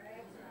hero.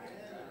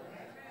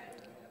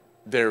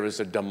 There is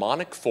a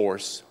demonic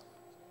force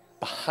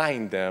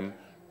behind them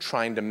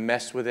trying to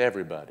mess with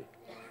everybody.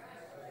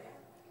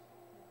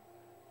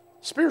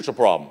 Spiritual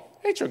problem.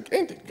 Ain't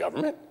the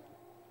government.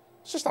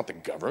 It's just not the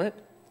government.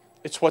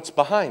 It's what's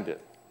behind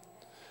it.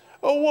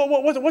 Oh,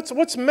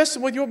 what's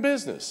messing with your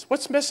business?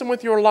 What's messing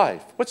with your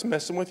life? What's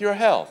messing with your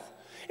health?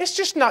 It's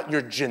just not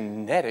your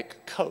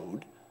genetic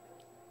code.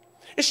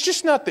 It's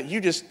just not that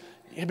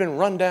you've been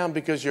run down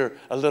because you're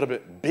a little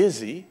bit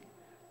busy.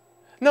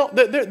 No,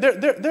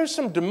 there's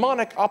some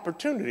demonic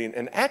opportunity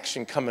and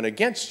action coming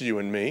against you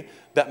and me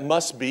that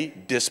must be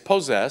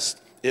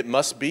dispossessed. It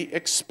must be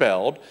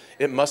expelled.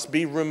 It must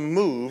be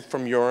removed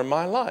from your and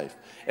my life.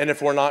 And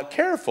if we're not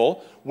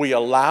careful, we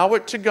allow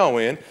it to go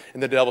in,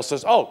 and the devil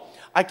says, oh,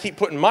 I keep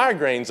putting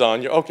migraines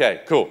on you.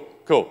 Okay, cool.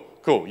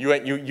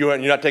 You're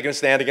not taking a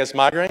stand against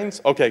migraines?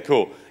 Okay,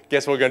 cool.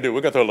 Guess what we're going to do?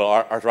 We're going to throw a little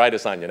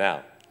arthritis on you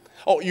now.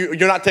 Oh,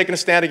 you're not taking a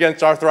stand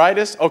against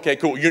arthritis? Okay,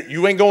 cool.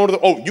 You ain't going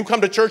to you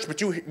come to church, but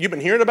you've been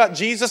hearing about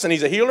Jesus and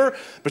he's a healer,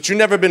 but you've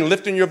never been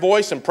lifting your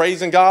voice and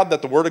praising God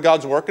that the word of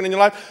God's working in your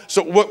life.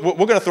 So we're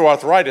going to throw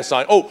arthritis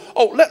on.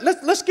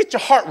 Let's get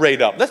your heart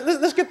rate up.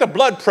 Let's get the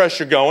blood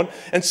pressure going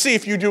and see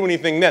if you do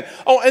anything then.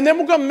 Oh, and then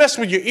we're going to mess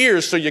with your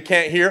ears so you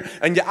can't hear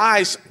and your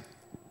eyes.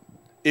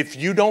 If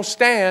you don't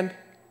stand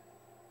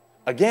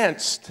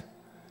against,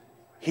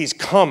 he's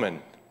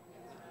coming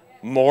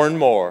more and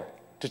more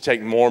to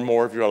take more and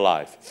more of your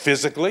life,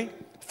 physically,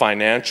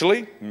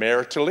 financially,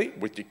 maritally,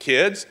 with your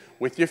kids,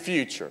 with your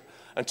future,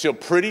 until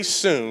pretty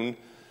soon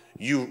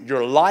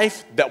your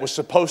life that was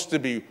supposed to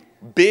be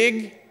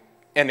big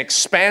and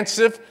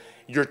expansive,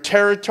 your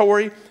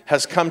territory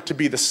has come to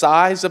be the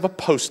size of a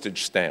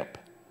postage stamp.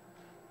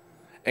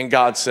 And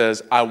God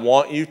says, I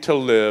want you to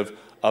live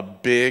a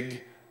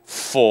big,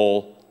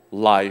 full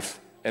life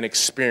and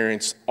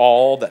experience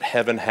all that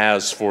heaven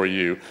has for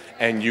you,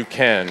 and you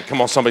can.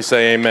 Come on, somebody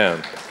say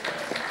amen.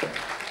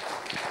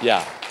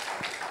 Yeah.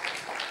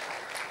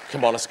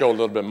 Come on, let's go a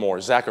little bit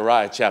more.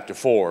 Zechariah chapter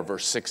 4,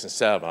 verse 6 and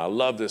 7. I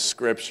love this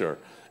scripture.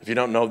 If you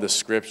don't know this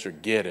scripture,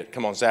 get it.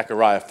 Come on,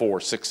 Zechariah 4,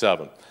 6,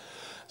 7.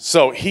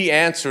 So he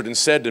answered and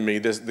said to me,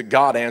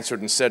 God answered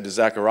and said to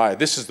Zechariah,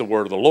 this is the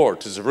word of the Lord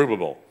to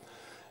Zerubbabel.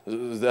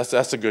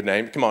 That's a good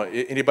name. Come on,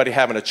 anybody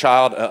having a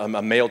child,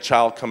 a male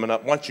child coming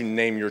up? Why don't you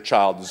name your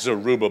child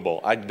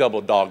Zerubbabel? I double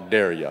dog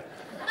dare you.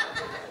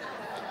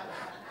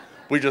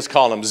 We just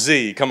call him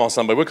Z. Come on,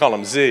 somebody. We call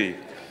him Z.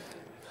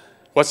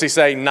 What's he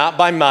say? Not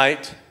by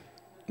might,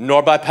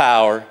 nor by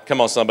power.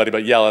 Come on, somebody,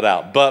 but yell it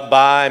out. But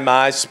by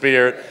my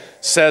Spirit,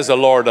 says the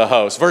Lord of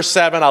hosts. Verse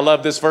 7, I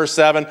love this verse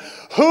 7.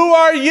 Who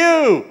are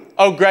you,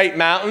 O great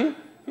mountain?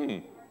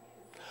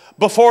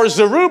 Before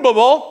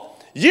Zerubbabel,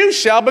 you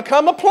shall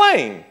become a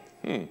plain.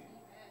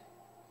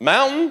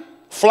 Mountain,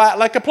 flat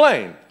like a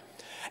plain.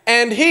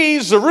 And he,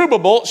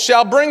 Zerubbabel,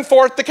 shall bring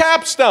forth the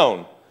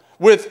capstone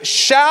with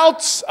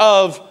shouts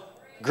of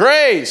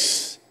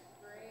grace.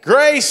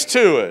 Grace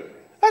to it.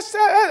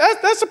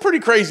 That's a pretty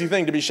crazy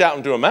thing to be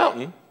shouting to a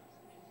mountain.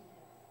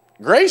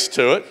 Grace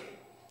to it.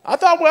 I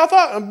thought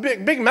a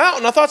big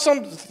mountain. I thought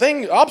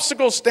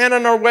obstacles stand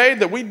in our way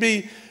that we'd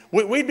be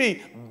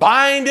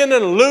binding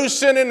and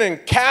loosening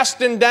and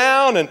casting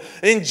down and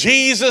in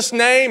Jesus'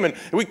 name, and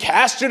we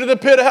cast you to the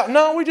pit of hell.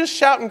 No, we just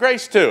shouting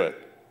grace to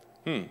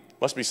it.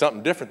 Must be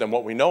something different than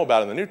what we know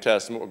about in the New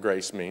Testament, what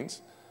grace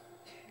means.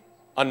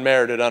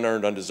 Unmerited,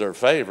 unearned, undeserved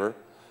favor.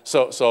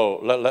 So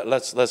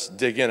let's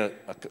dig in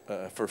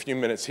for a few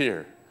minutes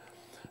here.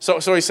 So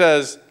he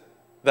says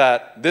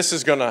that this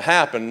is going to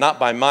happen not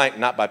by might,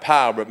 not by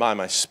power, but by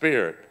my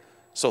Spirit.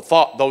 So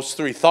those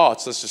three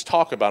thoughts, let's just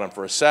talk about them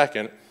for a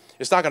second.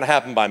 It's not going to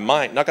happen by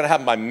might, not going to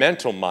happen by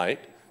mental might,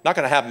 not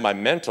going to happen by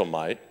mental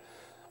might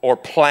or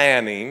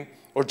planning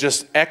or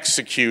just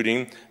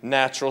executing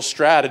natural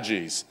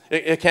strategies.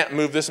 It can't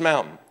move this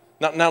mountain.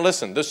 Now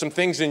listen, there's some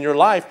things in your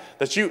life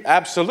that you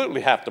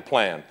absolutely have to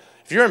plan.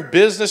 If you're in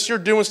business, you're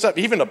doing stuff,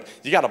 you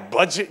got a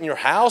budget in your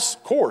house,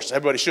 of course,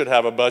 everybody should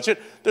have a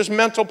budget. There's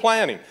mental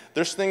planning.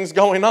 There's things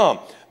going on.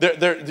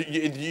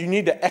 You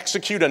need to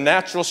execute a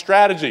natural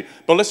strategy.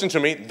 But listen to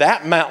me,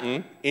 that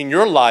mountain in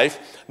your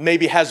life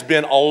maybe has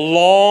been a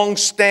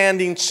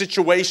long-standing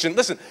situation.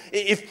 Listen,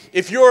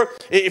 if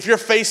you're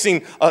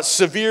facing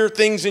severe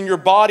things in your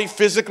body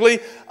physically,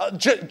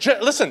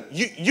 listen,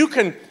 you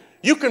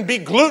can be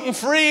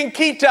gluten-free and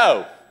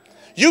keto.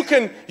 You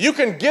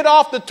can get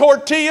off the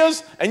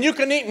tortillas and you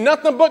can eat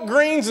nothing but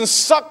greens and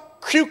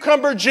suck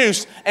cucumber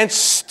juice and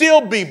still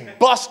be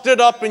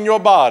busted up in your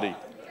body.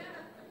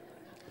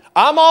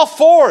 I'm all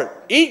for it.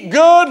 Eat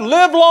good,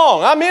 live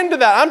long. I'm into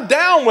that. I'm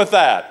down with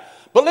that.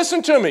 But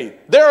listen to me.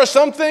 There are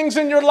some things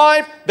in your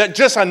life that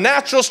just a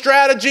natural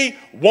strategy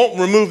won't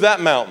remove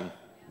that mountain.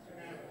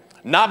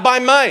 Not by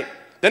might.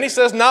 Then he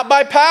says, not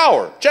by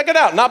power. Check it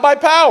out, not by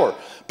power.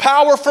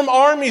 Power from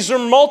armies or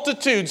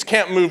multitudes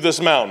can't move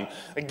this mountain.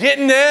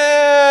 Getting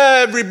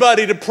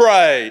everybody to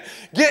pray.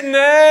 Getting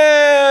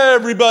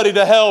everybody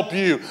to help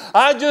you.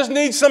 I just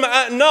need some.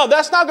 No,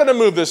 that's not going to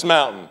move this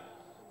mountain.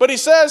 But he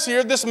says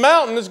here, this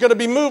mountain is going to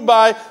be moved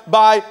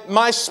by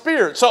my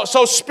Spirit.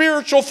 So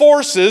spiritual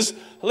forces,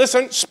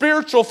 listen,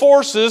 spiritual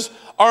forces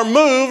are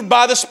moved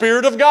by the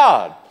Spirit of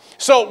God.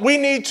 So we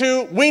need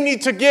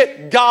to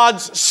get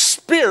God's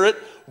Spirit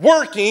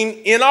working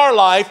in our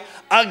life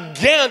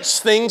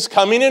against things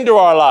coming into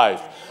our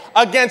life.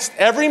 Against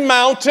every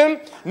mountain,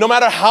 no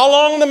matter how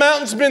long the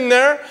mountain's been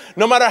there,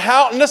 no matter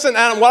how, listen,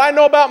 and what I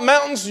know about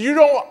mountains, you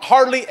don't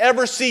hardly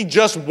ever see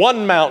just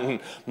one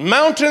mountain.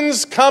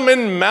 Mountains come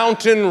in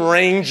mountain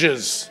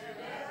ranges.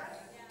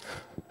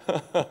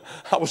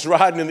 I was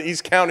riding in the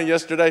East County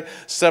yesterday,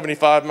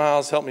 75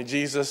 miles, help me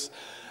Jesus.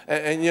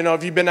 And you know,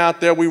 if you've been out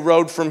there, we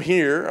rode from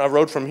here. I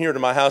rode from here to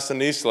my house in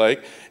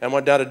Eastlake and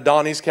went down to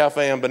Donnie's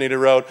Cafe on Bonita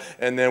Road,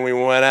 and then we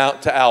went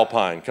out to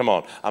Alpine. Come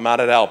on, I'm out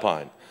at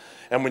Alpine.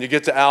 And when you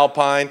get to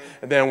Alpine,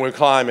 and then we're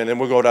climbing, and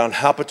we'll go down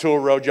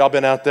Hapatul Road. Y'all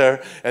been out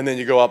there? And then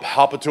you go up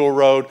Hapatul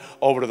Road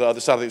over to the other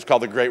side of it. It's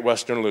called the Great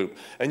Western Loop.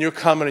 And you're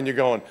coming and you're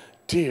going,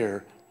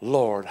 dear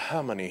Lord,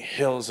 how many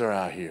hills are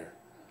out here?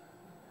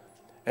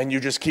 And you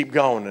just keep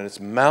going, and it's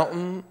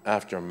mountain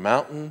after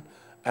mountain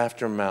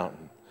after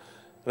mountain.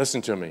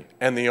 Listen to me.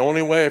 And the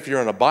only way, if you're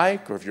on a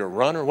bike or if you're a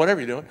runner, whatever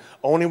you're doing,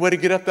 only way to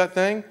get up that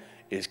thing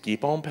is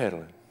keep on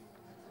pedaling.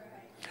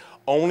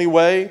 Only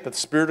way that the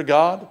Spirit of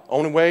God,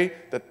 only way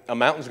that a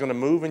mountain's going to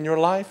move in your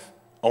life,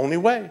 only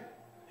way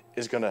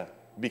is going to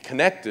be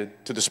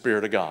connected to the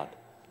Spirit of God.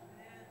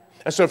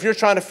 And so if you're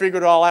trying to figure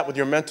it all out with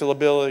your mental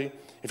ability,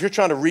 if you're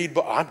trying to read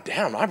books,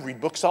 I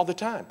read books all the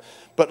time.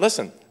 But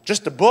listen,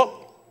 just a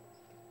book,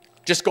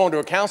 just going to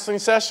a counseling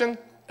session,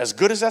 as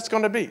good as that's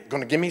going to be,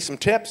 going to give me some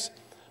tips.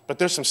 But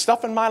there's some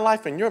stuff in my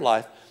life, in your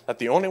life, that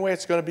the only way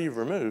it's going to be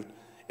removed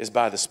is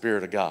by the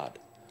Spirit of God.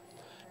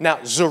 Now,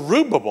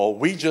 Zerubbabel,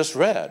 we just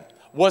read,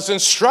 was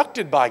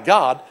instructed by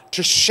God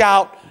to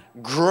shout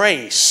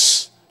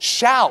grace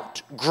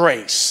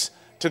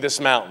to this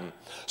mountain.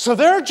 So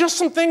there are just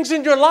some things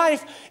in your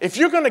life, if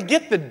you're going to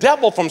get the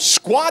devil from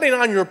squatting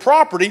on your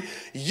property,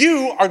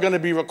 you are going to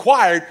be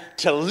required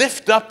to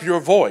lift up your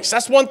voice.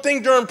 That's one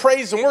thing during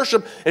praise and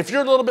worship. If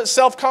you're a little bit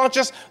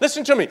self-conscious,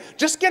 listen to me.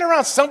 Just get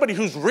around somebody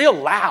who's real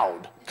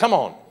loud. Come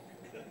on.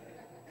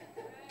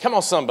 Come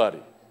on, somebody.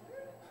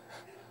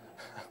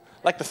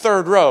 Like the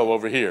third row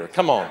over here.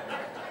 Come on.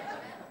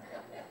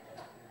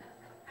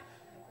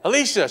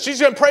 Alicia, she's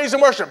doing praise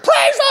and worship.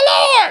 Praise the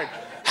Lord.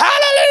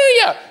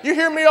 Hallelujah. You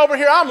hear me over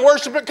here, I'm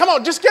worshiping. Come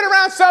on, just get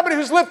around somebody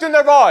who's lifting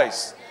their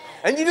voice.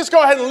 And you just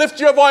go ahead and lift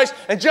your voice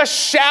and just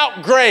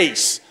shout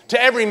grace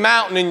to every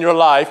mountain in your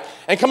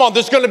life. And come on,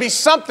 there's going to be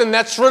something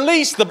that's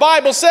released. The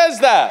Bible says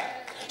that.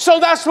 So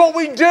that's what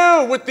we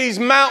do with these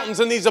mountains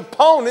and these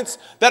opponents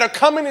that are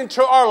coming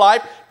into our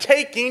life,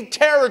 taking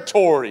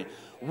territory.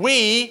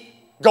 We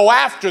go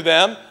after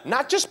them,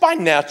 not just by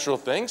natural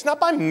things, not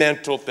by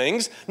mental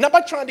things, not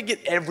by trying to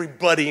get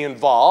everybody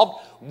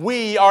involved.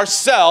 We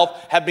ourselves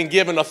have been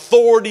given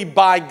authority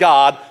by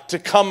God to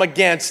come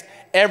against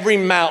every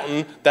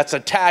mountain that's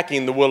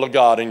attacking the will of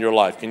God in your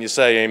life. Can you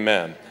say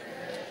amen?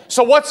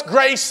 So what's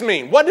grace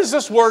mean? What does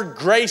this word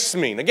grace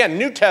mean? Again,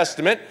 New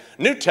Testament,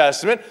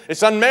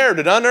 it's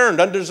unmerited, unearned,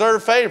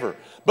 undeserved favor.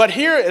 But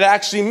here it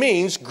actually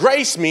means,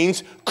 grace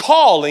means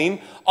calling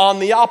on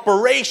the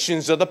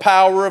operations of the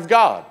power of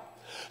God.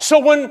 So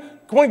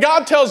when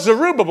God tells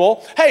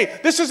Zerubbabel, hey,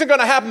 this isn't going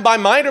to happen by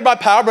might or by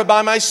power, but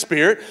by my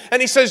Spirit.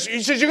 And he says,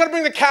 you're going to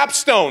bring the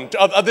capstone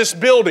of this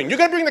building. You're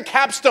going to bring the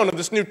capstone of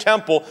this new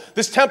temple,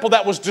 this temple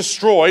that was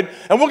destroyed.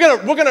 And we're going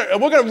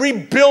to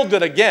rebuild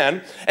it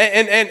again.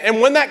 And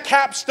when that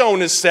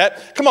capstone is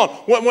set, come on,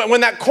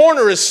 when that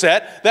corner is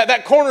set,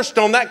 that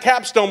cornerstone, that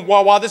capstone,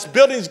 while this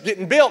building is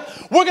getting built,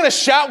 we're going to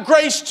shout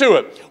grace to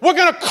it. We're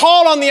going to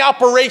call on the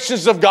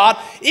operations of God,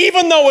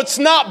 even though it's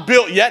not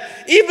built yet,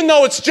 even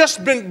though it's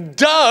just been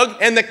dug.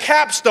 And the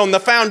capstone, the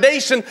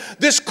foundation,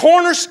 this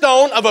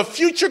cornerstone of a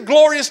future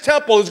glorious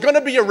temple is going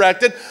to be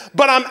erected.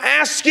 But I'm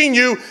asking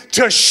you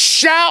to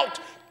shout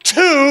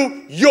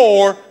to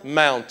your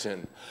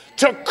mountain,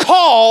 to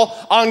call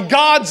on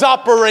God's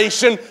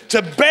operation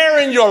to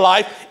bear in your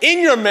life, in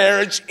your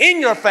marriage, in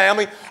your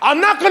family.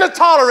 I'm not going to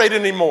tolerate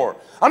anymore.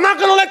 I'm not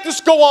going to let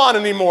this go on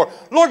anymore.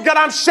 Lord God,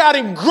 I'm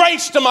shouting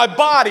grace to my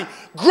body.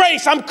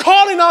 Grace. I'm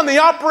calling on the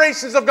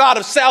operations of God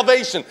of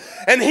salvation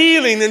and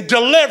healing and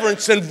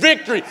deliverance and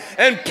victory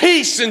and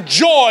peace and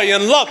joy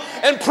and love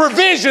and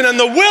provision and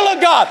the will of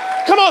God.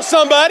 Come on,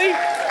 somebody.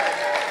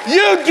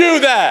 You do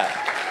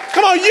that.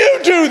 Come on, you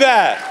do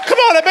that. Come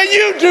on, I bet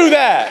you do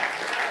that.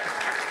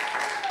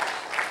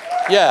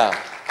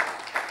 Yeah.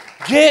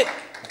 Get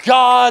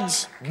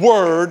God's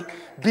word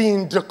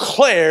being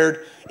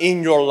declared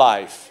in your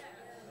life.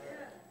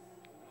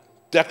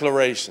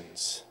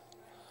 Declarations.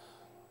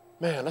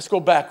 Man, let's go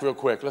back real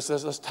quick.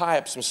 Let's tie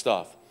up some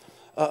stuff.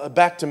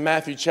 Back to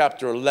Matthew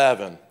chapter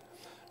 11,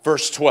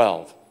 verse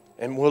 12.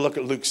 And we'll look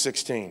at Luke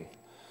 16.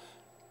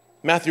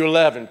 Matthew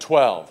 11,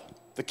 12.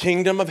 The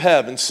kingdom of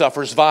heaven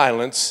suffers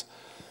violence,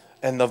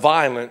 and the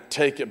violent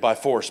take it by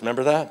force.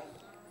 Remember that?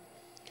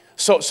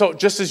 So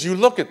just as you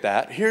look at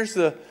that, here's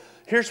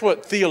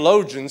what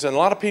theologians and a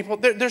lot of people,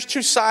 there's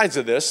two sides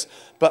of this,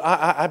 but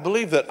I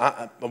believe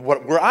that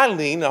where I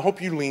lean, I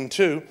hope you lean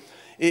too,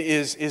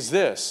 is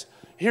this.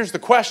 Here's the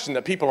question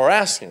that people are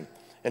asking,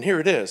 and here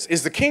it is.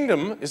 Is the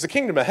kingdom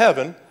of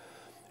heaven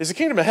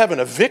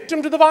a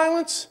victim to the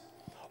violence,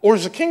 or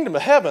is the kingdom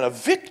of heaven a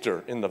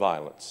victor in the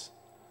violence?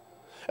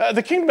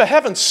 The kingdom of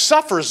heaven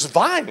suffers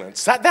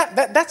violence.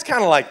 That's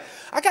kind of like,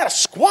 I got a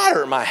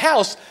squatter at my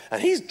house,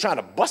 and he's trying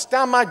to bust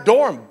down my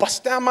door and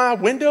bust down my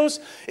windows.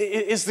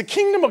 Is the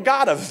kingdom of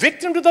God a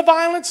victim to the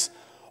violence,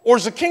 or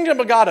is the kingdom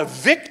of God a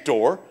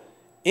victor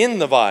in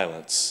the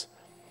violence?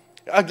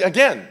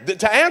 Again,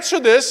 to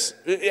answering this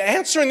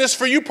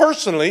for you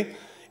personally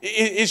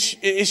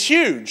is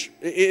huge.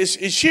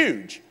 Is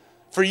huge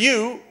for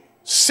you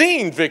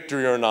seeing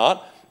victory or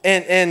not,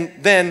 and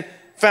then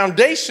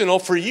foundational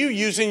for you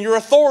using your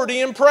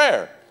authority in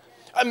prayer.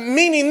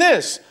 Meaning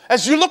this,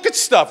 as you look at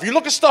stuff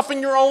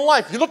in your own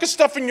life, you look at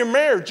stuff in your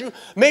marriage,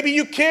 maybe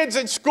you kids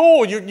at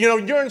school,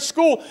 you're in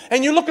school,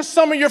 and you look at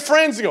some of your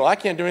friends and go, I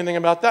can't do anything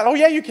about that. Oh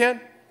yeah, you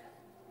can.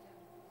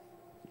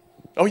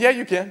 Oh yeah,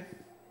 you can.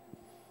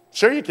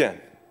 Sure you can.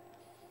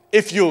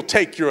 If you'll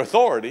take your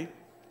authority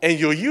and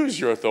you'll use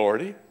your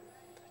authority,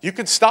 you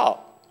can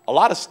stop a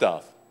lot of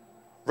stuff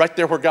right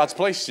there where God's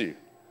placed you.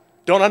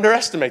 Don't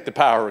underestimate the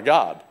power of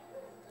God.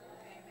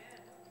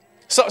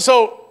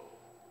 So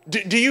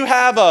do you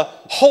have a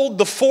hold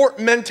the fort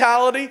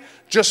mentality?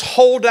 Just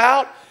hold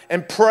out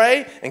and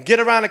pray and get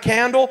around a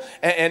candle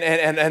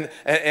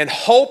and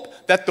hope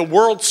that the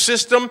world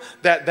system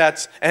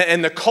that's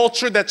and the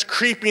culture that's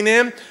creeping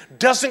in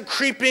doesn't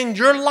creep in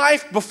your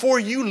life before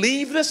you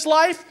leave this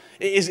life?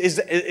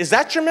 Is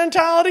that your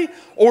mentality?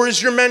 Or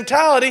is your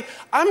mentality,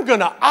 I'm going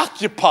to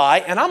occupy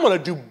and I'm going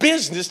to do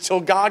business till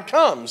God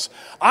comes.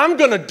 I'm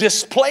going to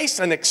displace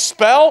and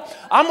expel.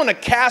 I'm going to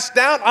cast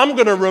down. I'm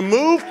going to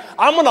remove.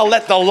 I'm going to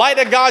let the light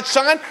of God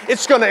shine.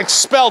 It's going to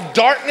expel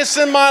darkness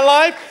in my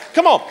life.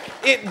 Come on.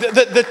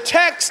 The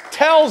text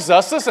tells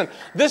us, listen,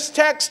 this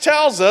text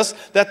tells us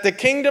that the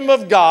kingdom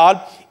of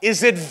God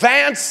is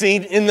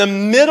advancing in the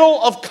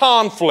middle of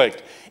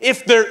conflict.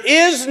 If there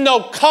is no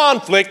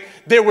conflict,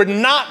 there would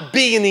not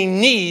be any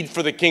need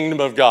for the kingdom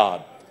of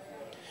God.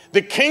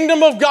 The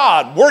kingdom of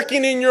God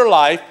working in your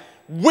life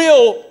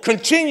will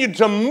continue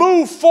to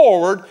move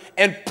forward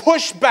and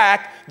push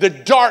back the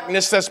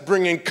darkness that's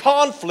bringing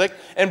conflict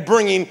and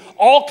bringing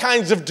all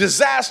kinds of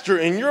disaster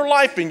in your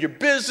life, in your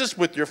business,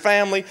 with your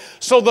family.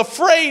 So the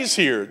phrase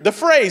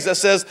that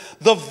says,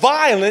 the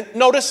violent,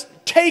 notice,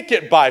 take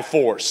it by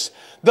force.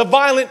 The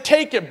violent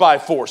take it by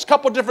force.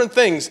 Couple different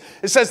things.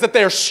 It says that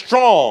they're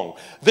strong,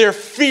 they're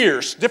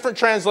fierce, different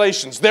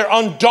translations. They're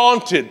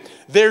undaunted,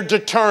 they're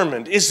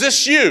determined. Is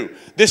this you?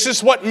 This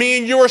is what me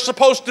and you are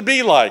supposed to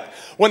be like.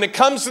 When it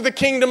comes to the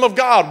kingdom of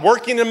God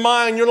working in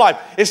your life,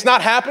 it's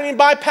not happening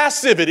by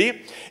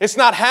passivity. It's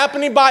not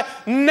happening by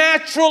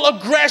natural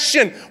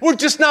aggression. We're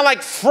just not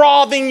like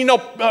frothing,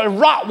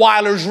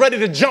 Rottweilers ready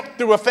to jump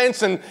through a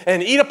fence and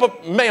eat up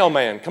a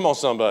mailman. Come on,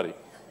 somebody.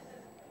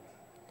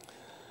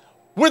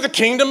 We're the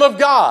kingdom of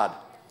God.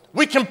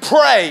 We can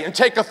pray and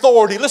take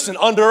authority, listen,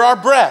 under our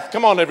breath.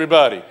 Come on,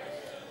 everybody.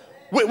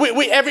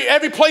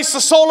 Every place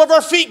the sole of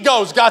our feet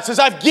goes, God says,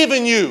 I've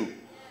given you.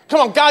 Come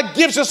on, God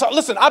gives us,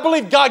 listen, I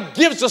believe God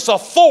gives us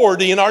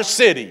authority in our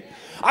city.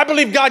 I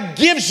believe God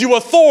gives you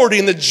authority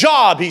in the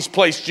job He's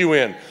placed you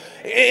in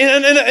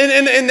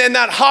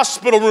that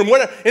hospital room,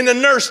 in the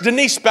nurse,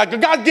 Denise back there.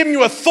 God giving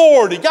you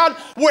authority. God,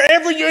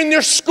 wherever you're in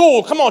your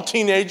school, come on,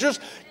 teenagers,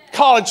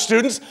 college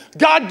students,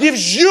 God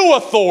gives you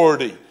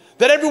authority.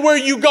 That everywhere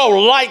you go,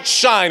 light's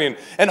shining,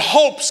 and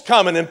hope's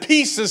coming, and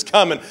peace is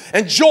coming,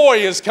 and joy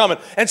is coming,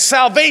 and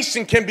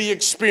salvation can be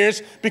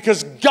experienced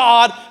because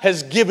God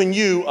has given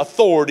you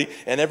authority,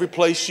 and every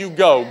place you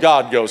go,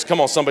 God goes. Come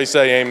on, somebody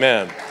say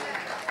amen.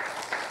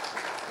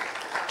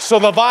 So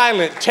the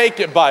violent take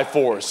it by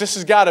force. This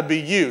has got to be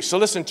you. So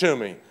listen to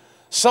me.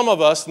 Some of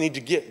us need to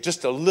get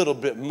just a little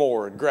bit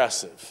more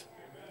aggressive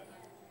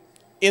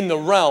in the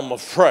realm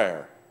of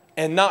prayer.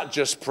 And not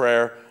just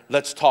prayer,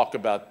 let's talk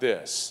about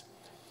this.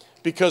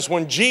 Because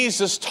when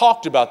Jesus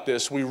talked about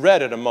this, we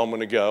read it a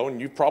moment ago,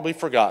 and you've probably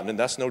forgotten, and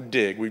that's no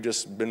dig. We've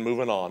just been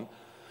moving on.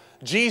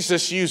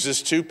 Jesus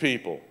uses two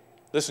people.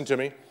 Listen to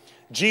me.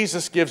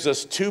 Jesus gives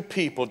us two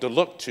people to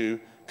look to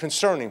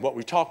concerning what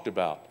we talked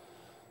about.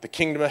 The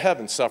kingdom of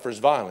heaven suffers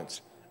violence,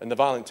 and the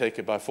violent take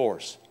it by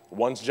force.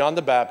 One's John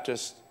the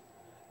Baptist,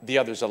 the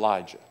other's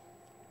Elijah.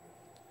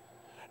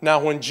 Now,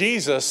 when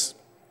Jesus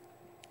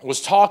was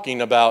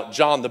talking about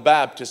John the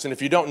Baptist, and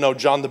if you don't know,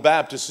 John the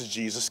Baptist is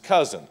Jesus'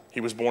 cousin.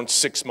 He was born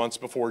 6 months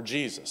before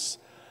Jesus.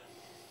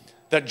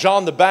 That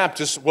John the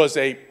Baptist was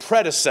a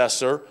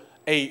predecessor,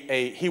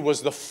 he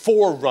was the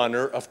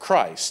forerunner of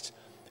Christ.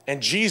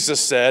 And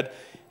Jesus said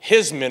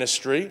his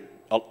ministry,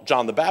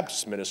 John the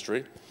Baptist's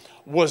ministry,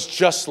 was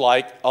just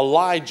like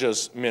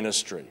Elijah's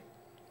ministry.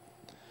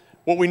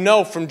 What we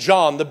know from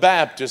John the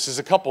Baptist is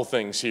a couple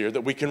things here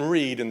that we can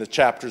read in the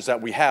chapters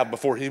that we have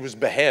before he was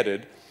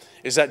beheaded,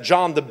 is that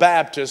John the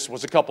Baptist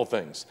was a couple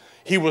things.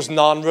 He was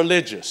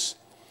non-religious.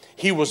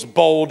 He was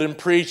bold in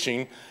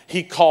preaching.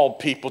 He called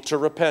people to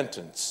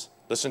repentance.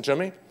 Listen to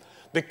me.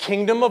 The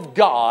kingdom of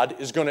God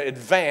is going to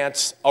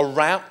advance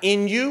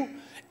in you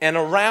and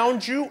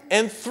around you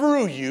and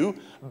through you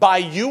by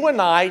you and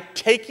I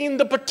taking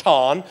the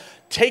baton,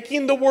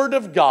 taking the word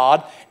of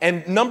God,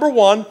 and number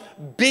one,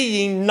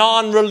 being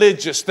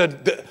non-religious.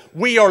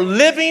 We are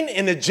living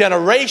in a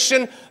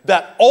generation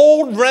that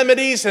old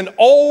remedies and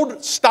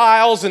old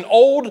styles and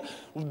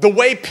the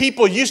way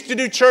people used to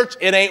do church,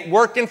 it ain't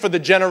working for the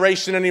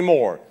generation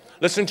anymore.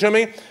 Listen to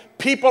me.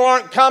 People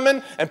aren't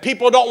coming, and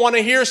people don't want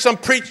to hear some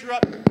preacher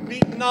up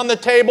beating on the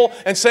table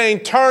and saying,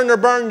 turn or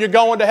burn, you're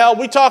going to hell.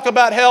 We talk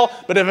about hell,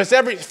 but if it's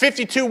every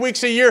 52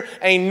 weeks a year,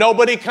 ain't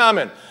nobody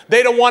coming.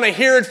 They don't want to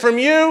hear it from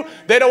you.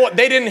 They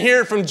didn't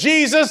hear it from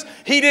Jesus.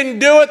 He didn't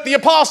do it. The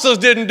apostles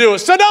didn't do it.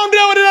 So don't do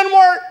it. It doesn't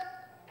work.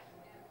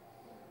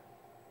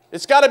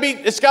 It's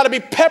got to be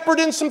peppered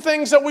in some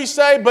things that we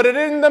say, but it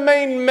isn't the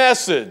main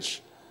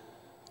message.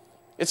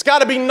 It's got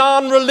to be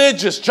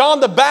non-religious. John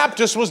the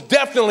Baptist was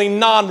definitely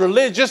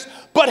non-religious,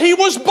 but he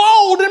was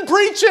bold in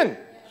preaching.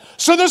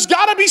 So there's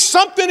got to be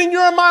something in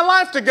your and my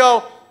life to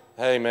go,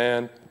 hey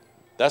man,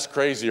 that's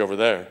crazy over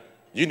there.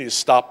 You need to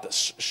stop,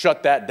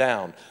 shut that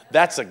down.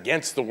 That's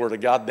against the word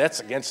of God.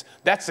 That's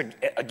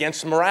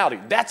against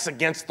morality. That's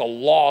against the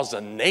laws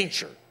of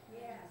nature.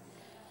 Yeah.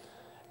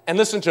 And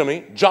listen to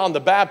me, John the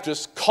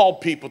Baptist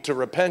called people to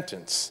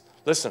repentance.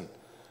 Listen,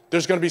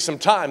 there's going to be some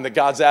time that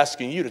God's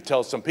asking you to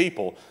tell some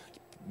people,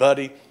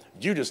 buddy,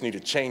 you just need to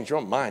change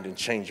your mind and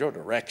change your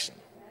direction.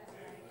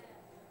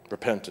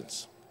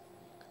 Repentance.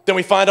 Then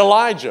we find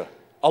Elijah.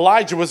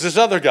 Elijah was this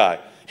other guy.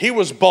 He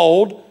was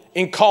bold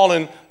in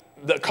calling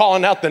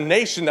out the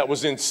nation that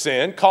was in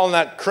sin, calling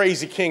out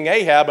crazy King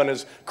Ahab and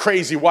his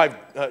crazy wife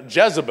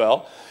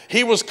Jezebel.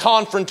 He was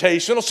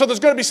confrontational. So there's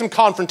going to be some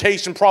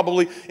confrontation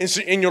probably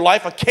in your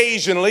life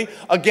occasionally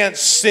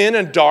against sin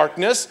and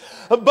darkness.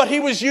 But he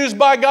was used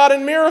by God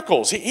in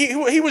miracles.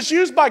 He was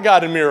used by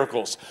God in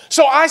miracles.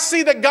 So I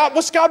see that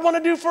what's God want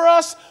to do for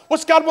us?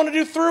 What's God want to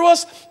do through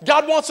us?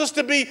 God wants us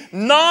to be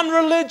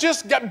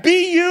non-religious.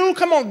 Be you.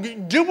 Come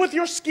on, do with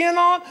your skin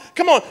on.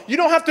 Come on, you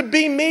don't have to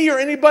be me or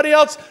anybody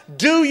else.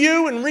 Do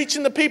you and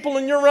reaching the people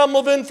in your realm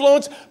of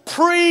influence.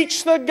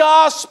 Preach the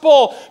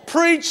gospel.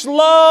 Preach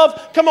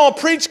love. Come on,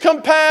 preach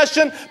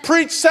compassion.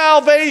 Preach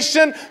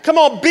salvation. Come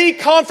on, be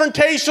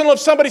confrontational if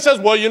somebody says,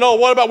 well,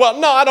 what about, well,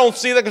 no, I don't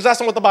see that because that's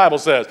not what the Bible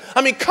says.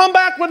 I mean, come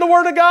back with the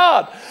word of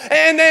God.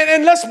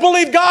 And let's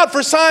believe God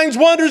for signs,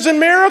 wonders, and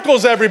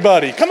miracles,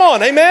 everybody. Come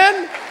on,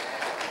 amen?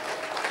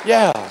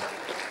 Yeah.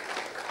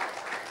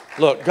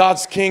 Look,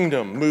 God's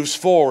kingdom moves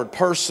forward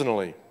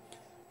personally.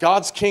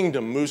 God's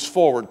kingdom moves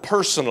forward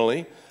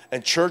personally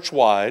and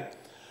church-wide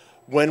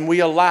when we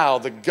allow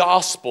the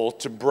gospel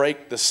to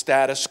break the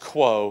status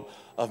quo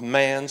of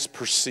man's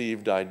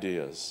perceived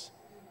ideas.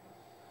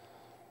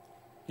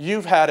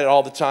 You've had it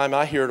all the time.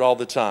 I hear it all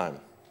the time.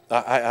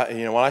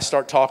 When I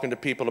start talking to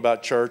people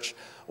about church,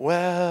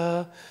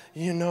 well,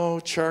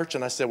 church,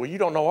 and I say, well, you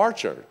don't know our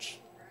church.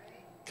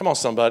 Come on,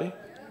 somebody.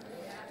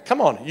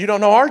 Come on, you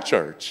don't know our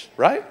church,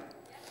 right?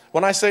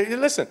 When I say,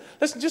 listen,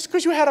 just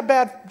because you had a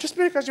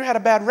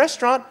bad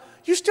restaurant,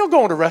 you still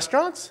going to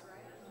restaurants.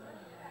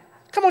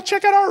 Come on,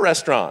 check out our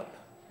restaurant.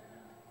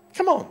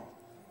 Come on.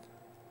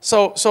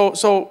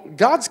 So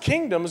God's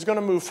kingdom is going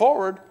to move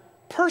forward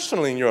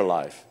personally in your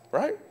life,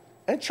 right?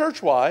 And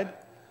church-wide,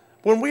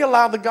 when we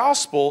allow the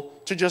gospel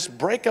to just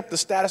break up the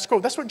status quo.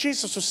 That's what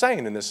Jesus was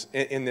saying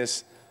in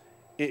this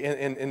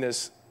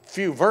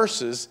few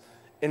verses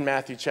in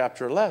Matthew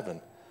chapter 11.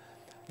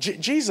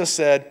 Jesus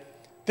said,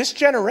 this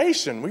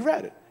generation, we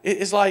read it,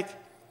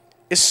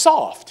 is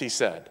soft, he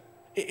said.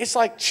 It's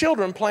like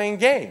children playing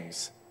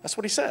games. That's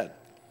what he said.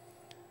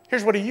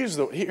 Here's what he used,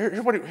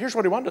 here's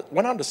what he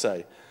went on to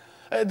say.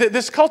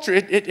 This culture,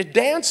 it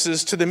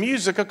dances to the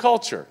music of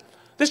culture.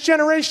 This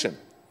generation,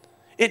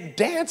 it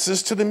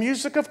dances to the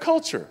music of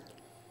culture,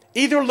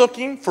 either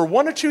looking for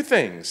one or two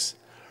things,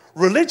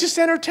 religious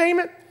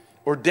entertainment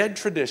or dead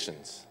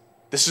traditions.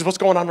 This is what's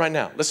going on right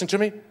now. Listen to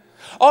me.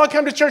 Oh, I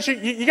come to church,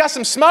 you got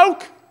some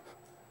smoke?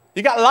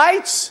 You got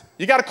lights?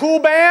 You got a cool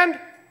band?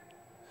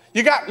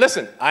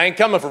 Listen, I ain't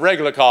coming for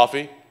regular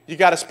coffee. You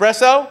got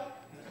espresso?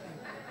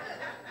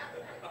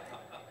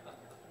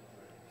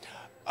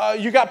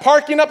 You got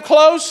parking up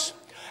close?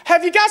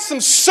 Have you got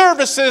some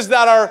services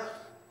that are,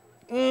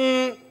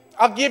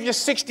 I'll give you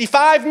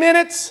 65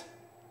 minutes?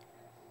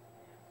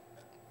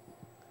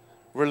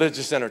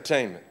 Religious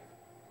entertainment.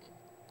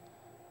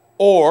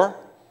 Or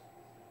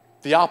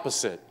the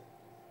opposite,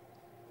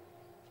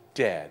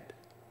 dead.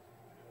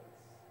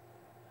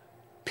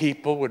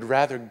 People would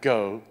rather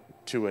go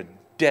to a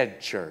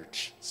dead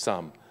church,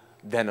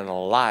 than an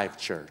alive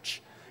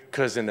church.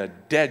 Because in a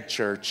dead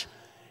church,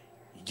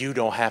 you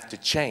don't have to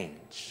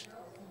change.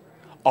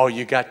 All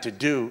you got to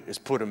do is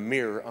put a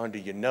mirror under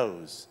your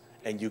nose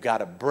and you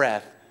got a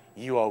breath,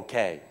 you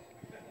okay.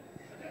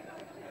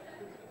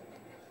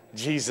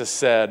 Jesus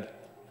said,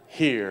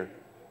 here,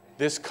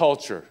 this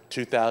culture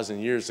 2,000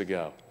 years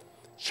ago,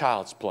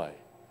 child's play.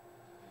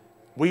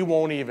 We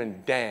won't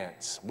even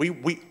dance. We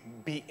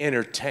be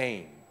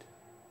entertained.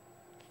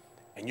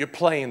 And you're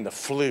playing the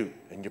flute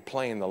and you're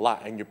playing the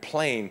light and you're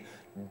playing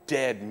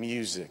dead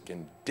music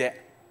and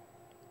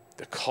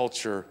the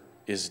culture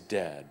is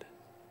dead.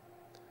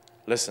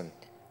 Listen,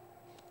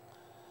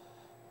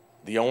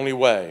 the only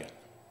way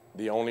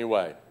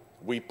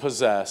we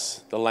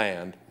possess the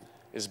land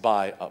is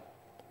by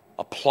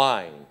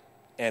applying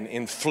and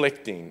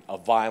inflicting a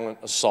violent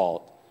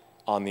assault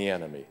on the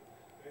enemy.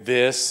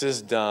 This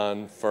is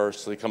done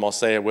firstly, come on,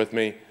 say it with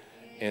me,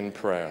 in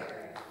prayer.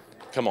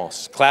 Come on,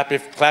 clap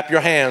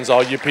your hands,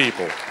 all you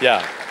people.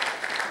 Yeah.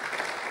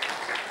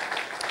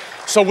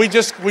 So we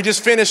just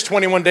finished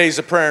 21 days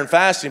of prayer and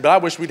fasting, but I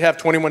wish we'd have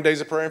 21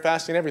 days of prayer and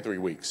fasting every 3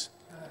 weeks.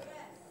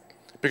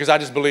 Because I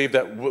just believe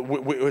that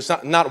it's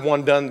not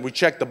one done. We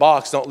check the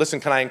box.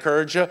 Listen, can I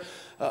encourage you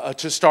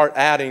to start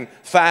adding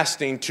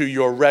fasting to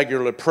your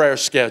regular prayer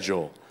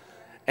schedule?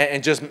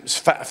 And just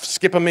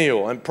skip a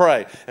meal and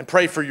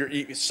pray for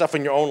your stuff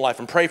in your own life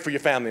and pray for your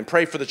family and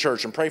pray for the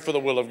church and pray for the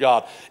will of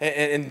God.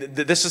 And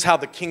this is how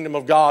the kingdom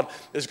of God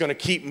is going to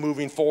keep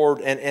moving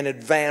forward and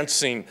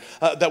advancing,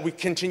 that we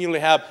continually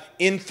have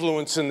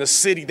influence in the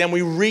city. Then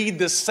we read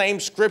this same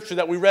scripture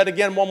that we read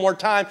again one more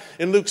time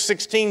in Luke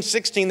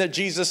 16:16 that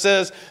Jesus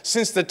says,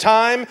 since the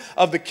time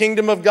of the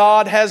kingdom of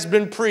God has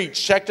been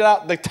preached. Check it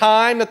out. The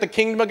time that the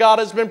kingdom of God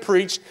has been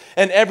preached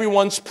and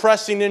everyone's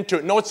pressing into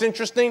it. Know what's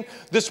interesting?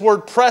 This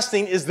word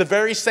pressing is the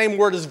very same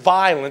word as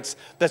violence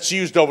that's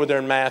used over there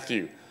in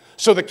Matthew.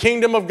 So the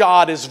kingdom of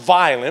God is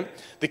violent.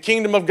 The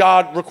kingdom of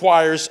God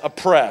requires a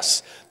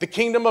press. The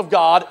kingdom of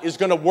God is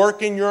going to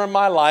work in your and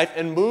my life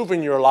and move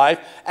in your life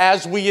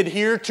as we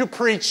adhere to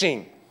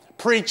preaching.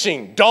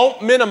 Preaching.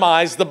 Don't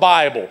minimize the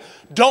Bible.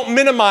 Don't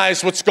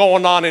minimize what's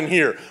going on in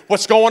here.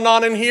 What's going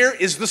on in here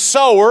is the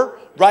sower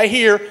right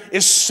here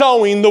is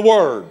sowing the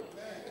word.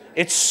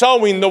 It's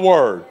sowing the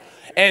word.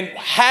 And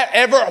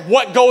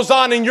what goes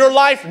on in your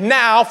life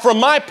now, from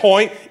my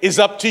point, is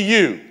up to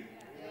you.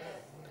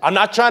 I'm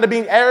not trying to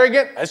be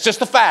arrogant. It's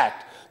just a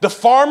fact. The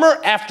farmer,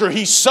 after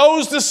he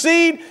sows the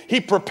seed,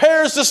 he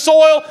prepares the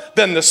soil,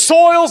 then the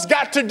soil's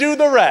got to do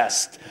the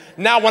rest.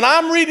 Now, when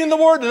I'm reading the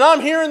word and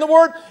I'm hearing the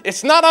word,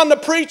 it's not on the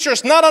preacher,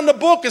 it's not on the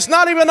book, it's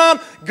not even on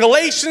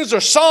Galatians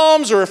or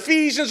Psalms or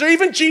Ephesians or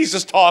even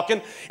Jesus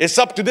talking. It's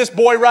up to this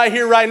boy right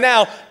here, right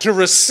now, to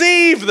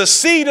receive the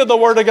seed of the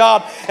word of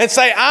God and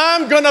say,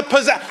 I'm going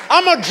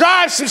to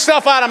drive some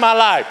stuff out of my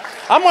life.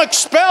 I'm going to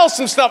expel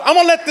some stuff. I'm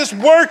going to let this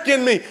work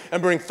in me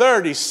and bring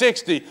 30,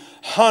 60,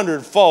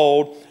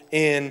 100-fold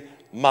in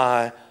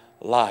my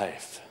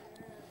life.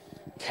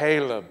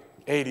 Caleb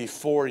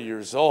 84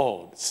 years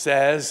old,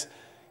 says,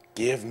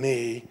 give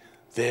me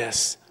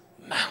this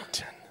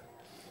mountain.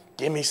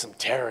 Give me some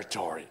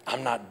territory.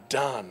 I'm not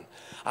done.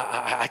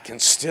 I can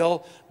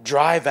still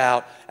drive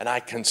out and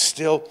I can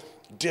still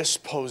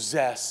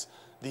dispossess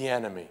the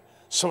enemy.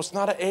 So it's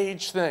not an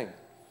age thing.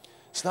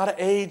 It's not an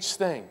age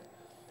thing.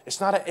 It's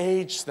not an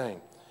age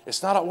thing.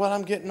 It's not, well,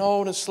 I'm getting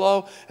old and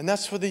slow, and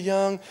that's for the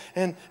young.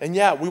 And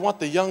yeah, we want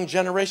the young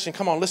generation.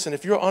 Come on, listen,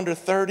 if you're under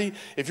 30,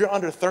 if you're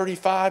under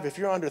 35, if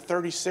you're under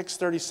 36,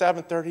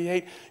 37,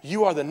 38,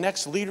 you are the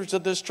next leaders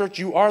of this church.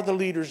 You are the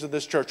leaders of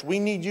this church. We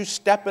need you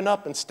stepping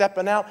up and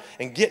stepping out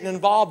and getting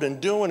involved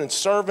and doing and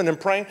serving and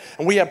praying.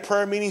 And we have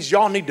prayer meetings.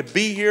 Y'all need to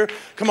be here.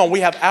 Come on,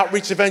 we have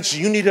outreach events.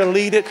 You need to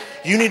lead it.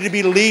 You need to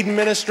be leading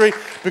ministry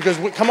because,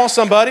 come on,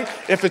 somebody,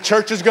 if the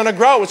church is going to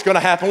grow, it's going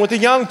to happen with the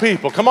young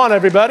people. Come on,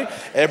 everybody.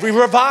 Every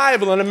revival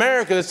in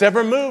America that's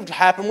ever moved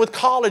happened with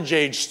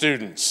college-age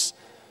students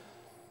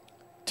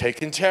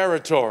taking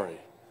territory.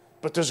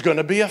 But there's going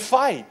to be a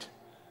fight.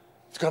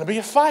 It's going to be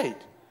a fight.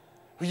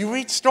 You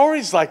read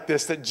stories like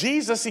this, that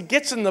Jesus, he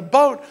gets in the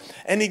boat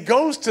and he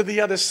goes to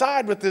the other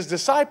side with his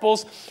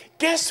disciples.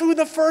 Guess who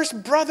the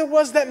first brother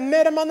was that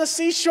met him on the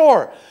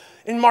seashore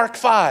in Mark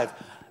 5?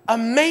 A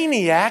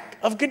maniac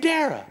of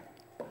Gadara.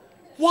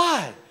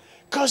 Why?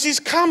 Because he's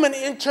coming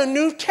into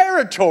new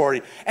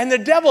territory. And the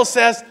devil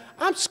says,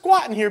 I'm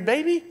squatting here,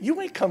 baby.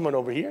 You ain't coming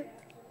over here.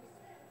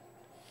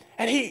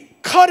 And he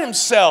cut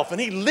himself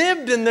and he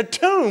lived in the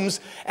tombs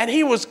and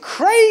he was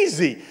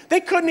crazy. They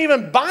couldn't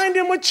even bind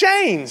him with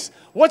chains.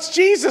 What's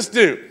Jesus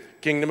do?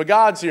 Kingdom of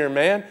God's here,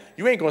 man.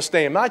 You ain't going to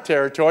stay in my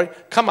territory.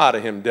 Come out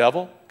of him,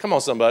 devil. Come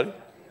on, somebody.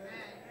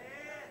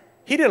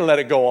 He didn't let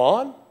it go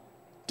on.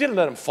 Didn't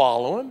let him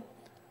follow him.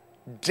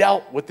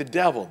 Dealt with the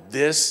devil.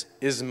 This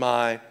is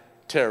my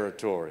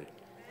territory.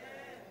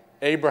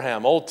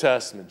 Abraham, Old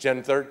Testament,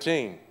 Gen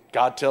 13.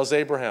 God tells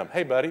Abraham,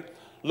 hey, buddy,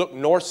 look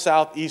north,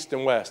 south, east,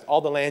 and west.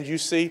 All the land you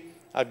see,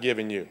 I've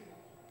given you.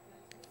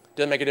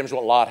 Doesn't make a difference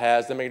what Lot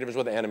has. Doesn't make a difference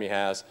what the enemy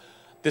has.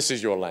 This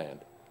is your land.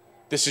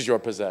 This is your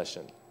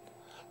possession.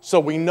 So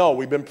we know,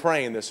 we've been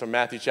praying this from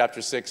Matthew chapter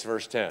 6,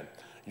 verse 10.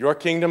 Your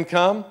kingdom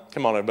come.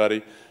 Come on,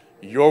 everybody.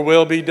 Your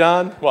will be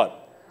done.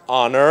 What?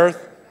 On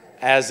earth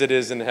as it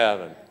is in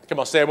heaven. Come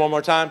on, say it one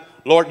more time.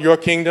 Lord, your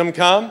kingdom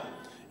come.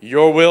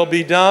 Your will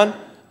be done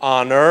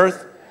on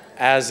earth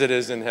as it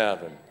is in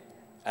heaven.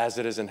 As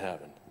it is in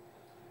heaven.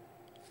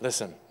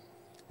 Listen,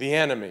 the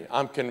enemy,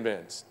 I'm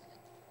convinced,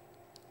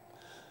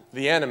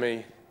 the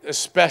enemy,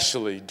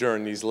 especially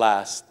during these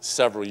last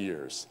several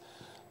years,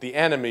 the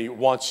enemy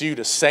wants you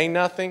to say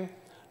nothing,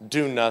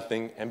 do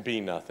nothing, and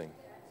be nothing.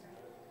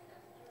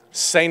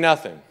 Say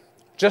nothing.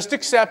 Just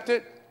accept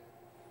it.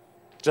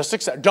 Just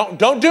accept.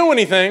 Don't do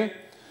anything,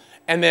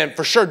 and then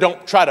for sure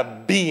don't try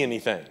to be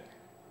anything.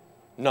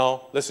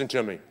 No, listen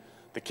to me.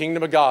 The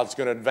kingdom of God is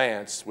going to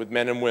advance with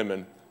men and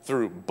women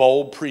through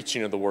bold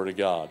preaching of the Word of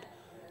God.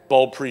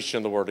 Bold preaching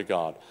of the Word of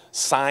God.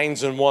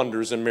 Signs and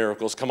wonders and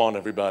miracles. Come on,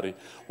 everybody.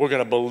 We're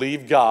going to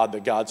believe God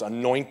that God's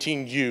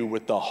anointing you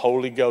with the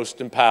Holy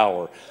Ghost and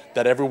power.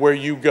 That everywhere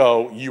you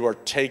go, you are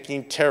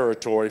taking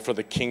territory for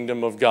the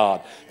kingdom of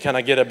God. Can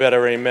I get a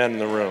better amen in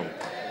the room?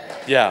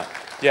 Yeah.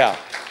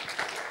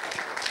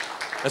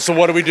 And so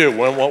what do we do?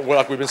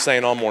 Like we've been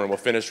saying all morning, we'll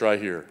finish right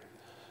here.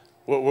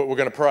 We're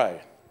going to pray.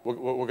 We're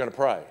going to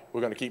pray.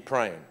 We're going to keep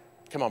praying.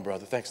 Come on,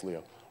 brother. Thanks,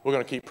 Leo. We're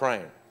going to keep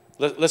praying.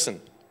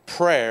 Listen,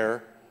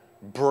 prayer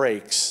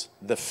breaks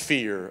the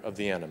fear of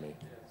the enemy.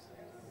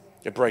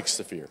 It breaks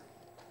the fear.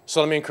 So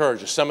let me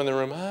encourage you. Some in the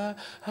room, I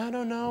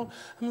don't know.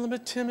 I'm a little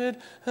bit timid.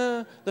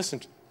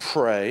 Listen,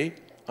 pray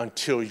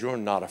until you're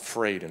not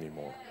afraid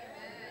anymore.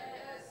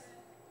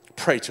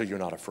 Pray till you're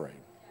not afraid.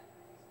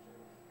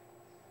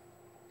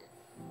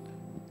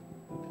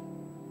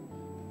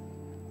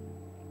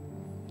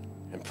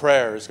 And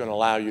prayer is going to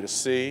allow you to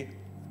see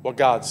what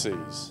God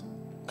sees.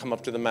 Come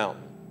up to the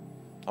mountain.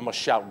 I'm going to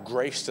shout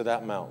grace to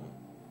that mountain.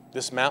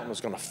 This mountain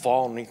is going to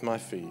fall underneath my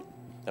feet.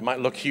 It might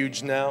look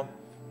huge now.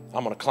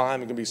 I'm going to climb.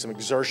 There's going to be some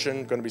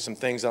exertion. Going to be some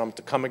things that I'm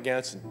to come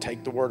against and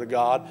take the Word of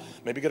God.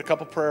 Maybe get a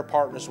couple prayer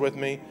partners with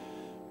me.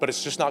 But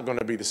it's just not going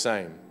to be the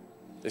same.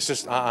 It's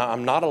just,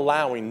 I'm not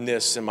allowing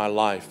this in my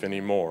life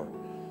anymore.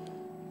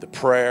 The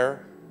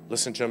prayer,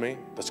 listen to me,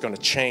 that's going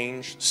to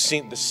change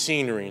the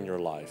scenery in your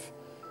life.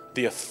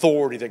 The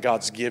authority that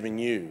God's giving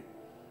you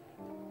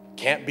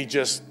can't be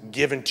just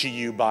given to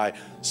you by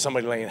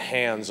somebody laying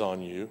hands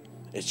on you.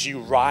 It's you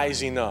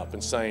rising up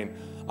and saying,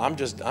 I'm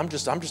just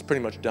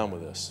pretty much done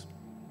with this.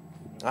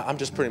 I'm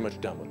just pretty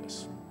much done with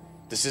this.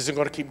 This isn't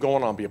going to keep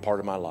going on, be a part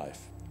of my life.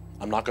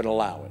 I'm not going to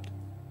allow it.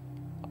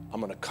 I'm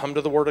going to come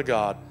to the Word of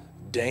God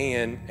day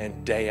in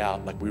and day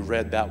out, like we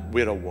read that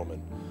widow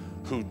woman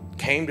who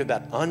came to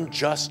that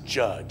unjust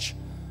judge,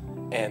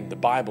 and the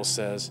Bible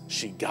says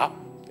she got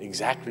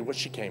exactly what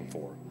she came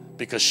for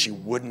because she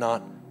would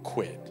not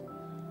quit.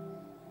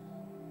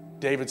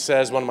 David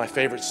says, one of my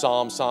favorite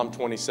Psalms, Psalm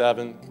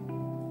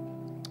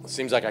 27. It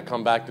seems like I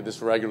come back to this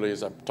regularly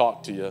as I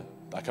talk to you.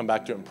 I come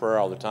back to it in prayer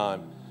all the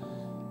time.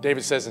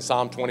 David says in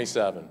Psalm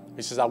 27,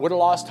 he says, I would have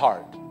lost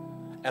heart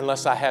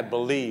unless I had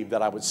believed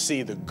that I would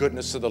see the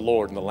goodness of the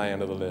Lord in the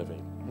land of the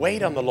living.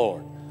 Wait on the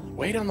Lord.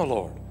 Wait on the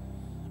Lord.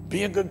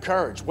 Be of good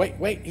courage.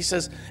 Wait. He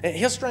says, and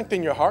he'll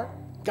strengthen your heart.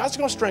 God's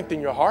going to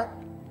strengthen your heart.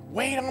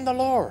 Wait on the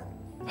Lord.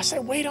 I say,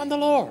 wait on the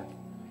Lord.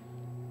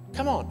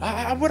 Come on.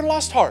 I would have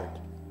lost heart.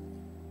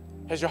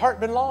 Has your heart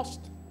been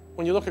lost?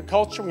 When you look at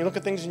culture, when you look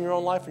at things in your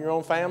own life, in your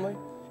own family,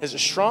 has it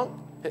shrunk?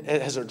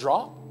 Has it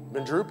dropped?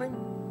 Been drooping?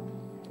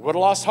 Would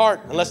have lost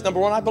heart. Unless, number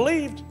one, I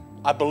believed.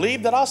 I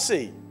believe that I'll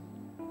see.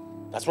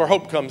 That's where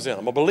hope comes in.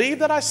 I'm going to believe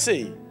that I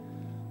see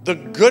the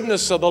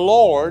goodness of the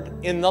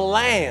Lord in the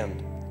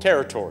land,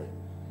 territory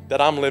that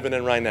I'm living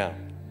in right now.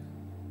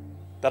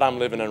 That I'm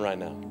living in right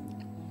now.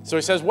 So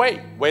he says, wait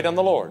on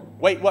the Lord.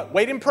 Wait what?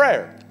 Wait in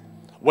prayer.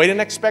 Wait in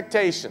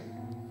expectation.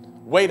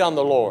 Wait on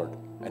the Lord,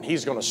 and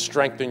he's going to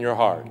strengthen your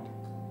heart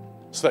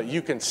so that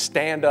you can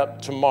stand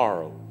up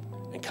tomorrow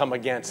and come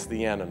against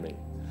the enemy.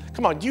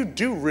 Come on, you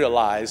do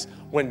realize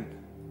when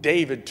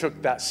David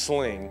took that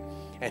sling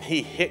and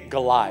he hit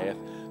Goliath,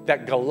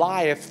 that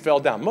Goliath fell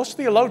down. Most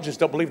theologians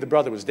don't believe the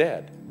brother was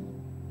dead.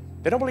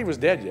 They don't believe he was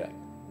dead yet.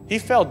 He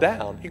fell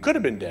down. He could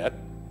have been dead.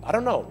 I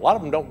don't know. A lot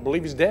of them don't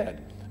believe he's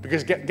dead.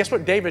 Because guess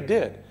what David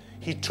did?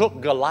 He took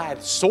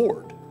Goliath's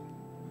sword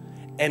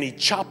and he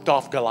chopped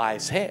off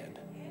Goliath's head.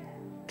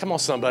 Come on,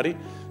 somebody.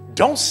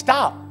 Don't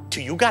stop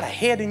till you got a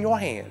head in your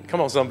hand.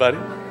 Come on, somebody.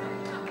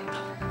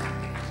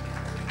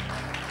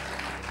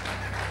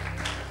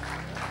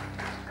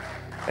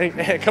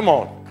 Hey, come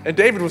on. And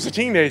David was a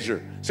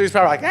teenager. So he's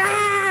probably like,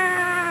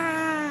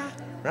 ah,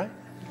 right?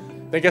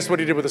 Then guess what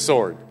he did with the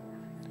sword?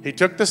 He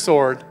took the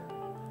sword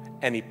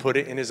and he put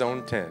it in his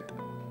own tent.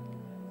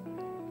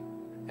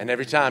 And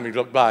every time he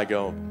looked by,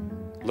 go,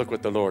 look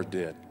what the Lord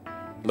did.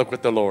 Look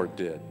what the Lord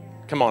did.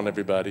 Come on,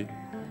 everybody.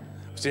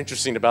 What's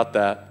interesting about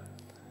that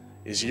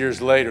is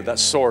years later, that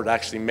sword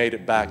actually made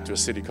it back to a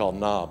city called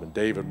Nob, and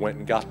David went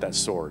and got that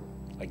sword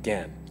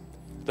again.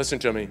 Listen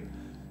to me.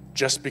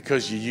 Just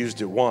because you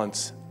used it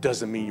once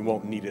doesn't mean you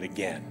won't need it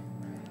again.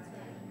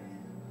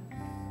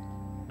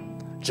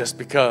 Just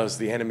because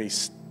the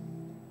enemy's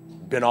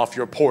been off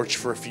your porch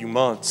for a few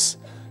months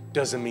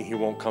doesn't mean he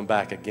won't come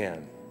back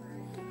again.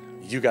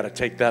 You got to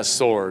take that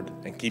sword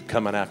and keep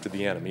coming after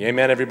the enemy.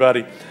 Amen,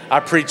 everybody? I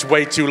preached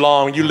way too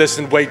long. You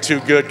listened way too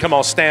good. Come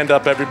on, stand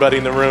up, everybody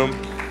in the room.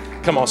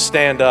 Come on,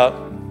 stand up.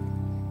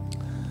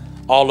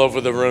 All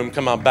over the room.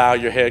 Come on, bow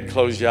your head,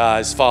 close your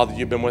eyes. Father,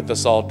 you've been with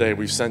us all day.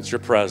 We've sensed your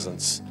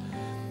presence.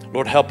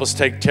 Lord, help us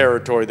take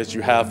territory that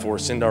you have for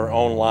us into our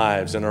own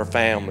lives, in our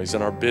families,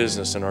 in our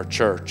business, in our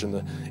church,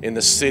 in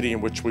the city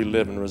in which we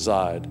live and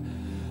reside.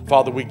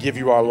 Father, we give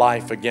you our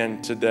life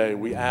again today.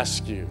 We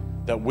ask you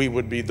that we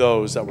would be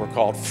those that were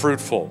called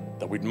fruitful,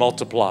 that we'd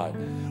multiply,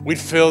 we'd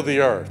fill the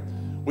earth,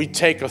 we'd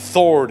take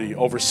authority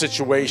over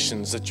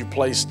situations that you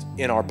placed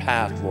in our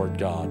path, Lord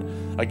God.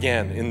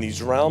 Again, in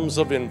these realms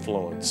of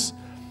influence.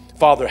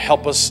 Father,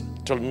 help us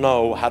to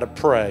know how to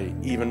pray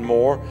even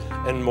more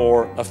and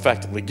more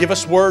effectively. Give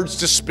us words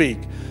to speak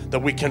that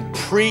we can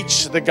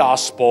preach the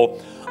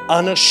gospel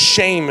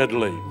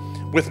unashamedly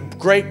with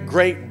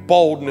great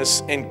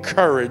boldness and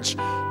courage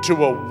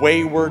to a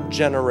wayward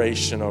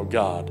generation, oh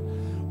God.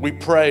 We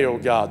pray, oh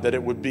God, that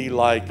it would be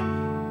like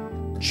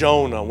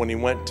Jonah when he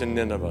went to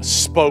Nineveh,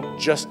 spoke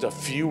just a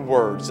few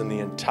words and the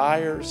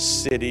entire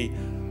city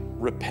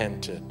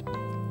repented.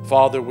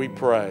 Father, we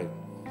pray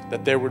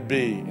that there would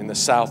be in the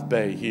South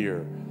Bay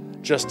here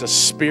just a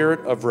spirit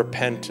of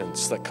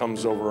repentance that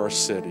comes over our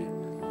city.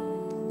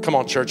 Come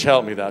on, church,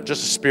 help me that.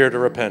 Just a spirit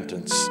of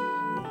repentance.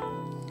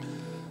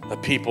 The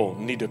people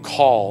need to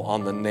call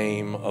on the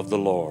name of the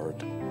Lord.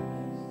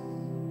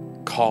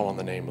 Call on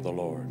the name of the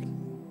Lord.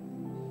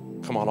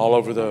 Come on, all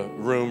over the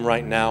room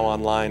right now,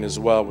 online as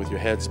well, with your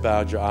heads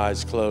bowed, your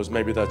eyes closed.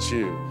 Maybe that's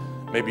you.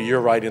 Maybe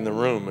you're right in the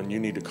room and you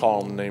need to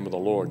call on the name of the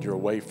Lord. You're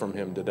away from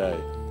him today.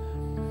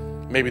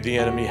 Maybe the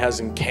enemy has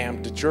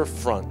encamped at your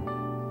front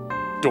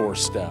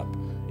doorstep,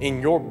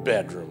 in your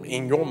bedroom,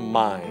 in your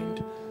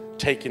mind,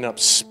 taking up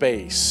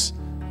space.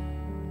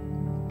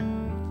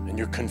 And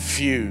you're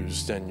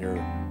confused and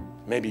you're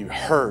maybe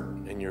hurt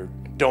and you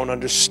don't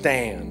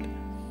understand.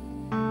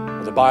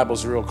 Well, the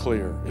Bible's real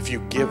clear. If you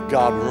give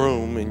God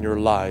room in your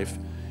life,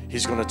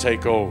 he's going to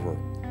take over.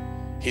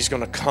 He's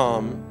going to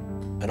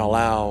come and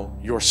allow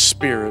your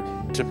spirit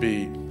to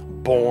be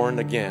born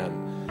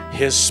again.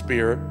 His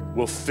spirit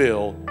will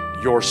fill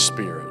your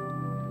spirit.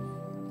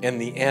 And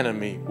the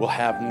enemy will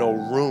have no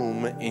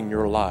room in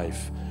your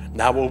life.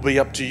 Now it will be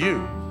up to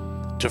you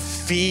to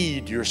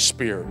feed your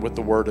spirit with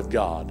the Word of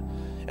God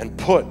and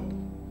put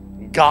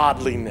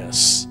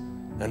godliness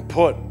and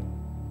put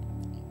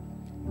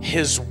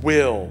His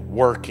will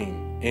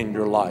working in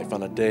your life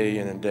on a day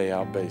in and day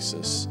out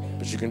basis.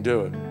 But you can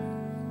do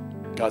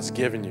it. God's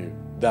given you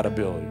that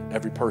ability,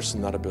 every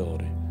person that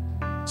ability.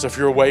 So if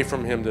you're away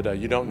from Him today,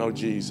 you don't know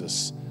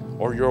Jesus,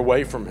 or you're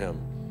away from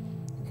Him,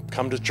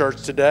 come to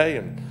church today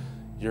and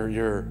you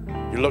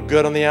look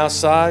good on the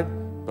outside,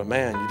 but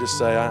man, you just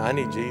say, I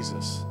need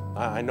Jesus.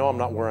 I know I'm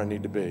not where I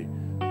need to be.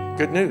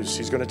 Good news,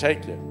 He's going to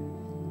take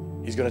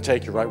you. He's going to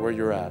take you right where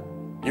you're at.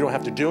 You don't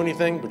have to do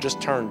anything, but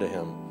just turn to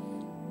him.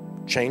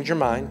 Change your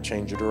mind,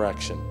 change your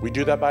direction. We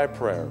do that by a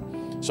prayer.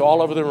 So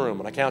all over the room,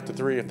 when I count to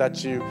 3, if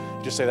that's you,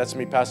 just say, that's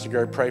me, Pastor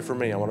Gary, pray for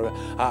me. We're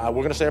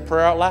going to say a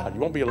prayer out loud. You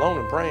won't be alone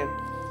in praying.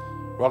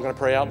 We're all going to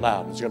pray out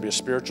loud. There's going to be a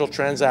spiritual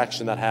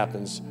transaction that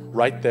happens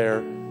right there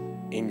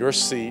in your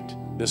seat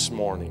this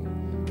morning.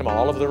 Come on,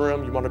 all over the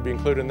room, you want to be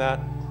included in that?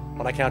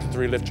 When I count to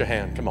 3, lift your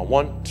hand. Come on,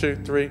 1, 2,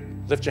 3.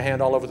 Lift your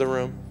hand all over the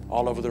room,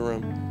 all over the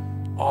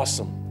room.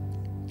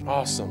 Awesome,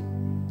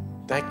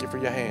 awesome. Thank you for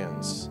your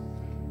hands.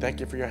 Thank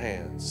you for your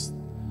hands.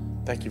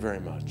 Thank you very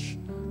much.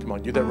 Come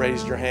on, you that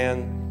raised your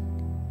hand,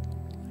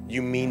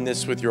 you mean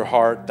this with your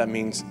heart. That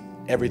means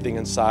everything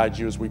inside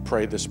you as we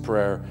pray this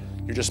prayer.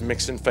 You're just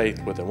mixing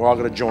faith with it. We're all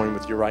going to join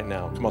with you right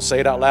now. Come on, say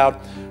it out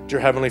loud. Dear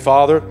Heavenly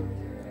Father,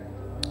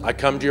 I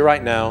come to you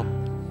right now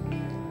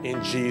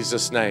in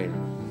Jesus' name.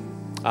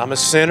 I'm a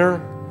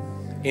sinner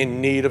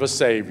in need of a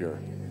Savior.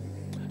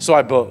 So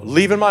I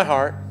believe in my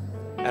heart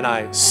and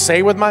I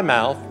say with my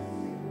mouth,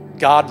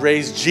 God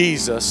raised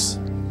Jesus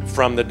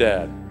from the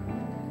dead.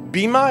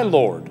 Be my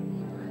Lord.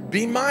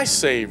 Be my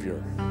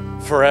Savior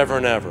forever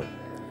and ever.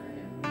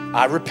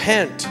 I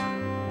repent.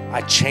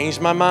 I change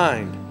my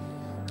mind.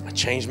 I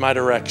change my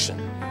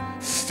direction.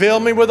 Fill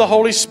me with the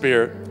Holy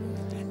Spirit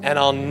and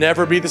I'll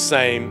never be the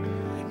same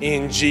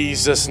in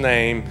Jesus'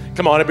 name.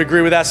 Come on, if you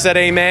agree with that, said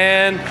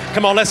amen.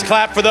 Come on, let's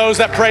clap for those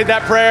that prayed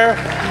that prayer.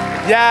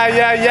 Yeah,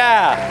 yeah,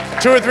 yeah.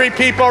 2 or 3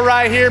 people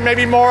right here,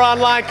 maybe more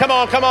online. Come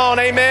on,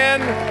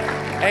 amen.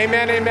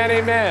 Amen, amen,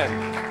 amen.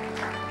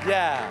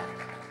 Yeah.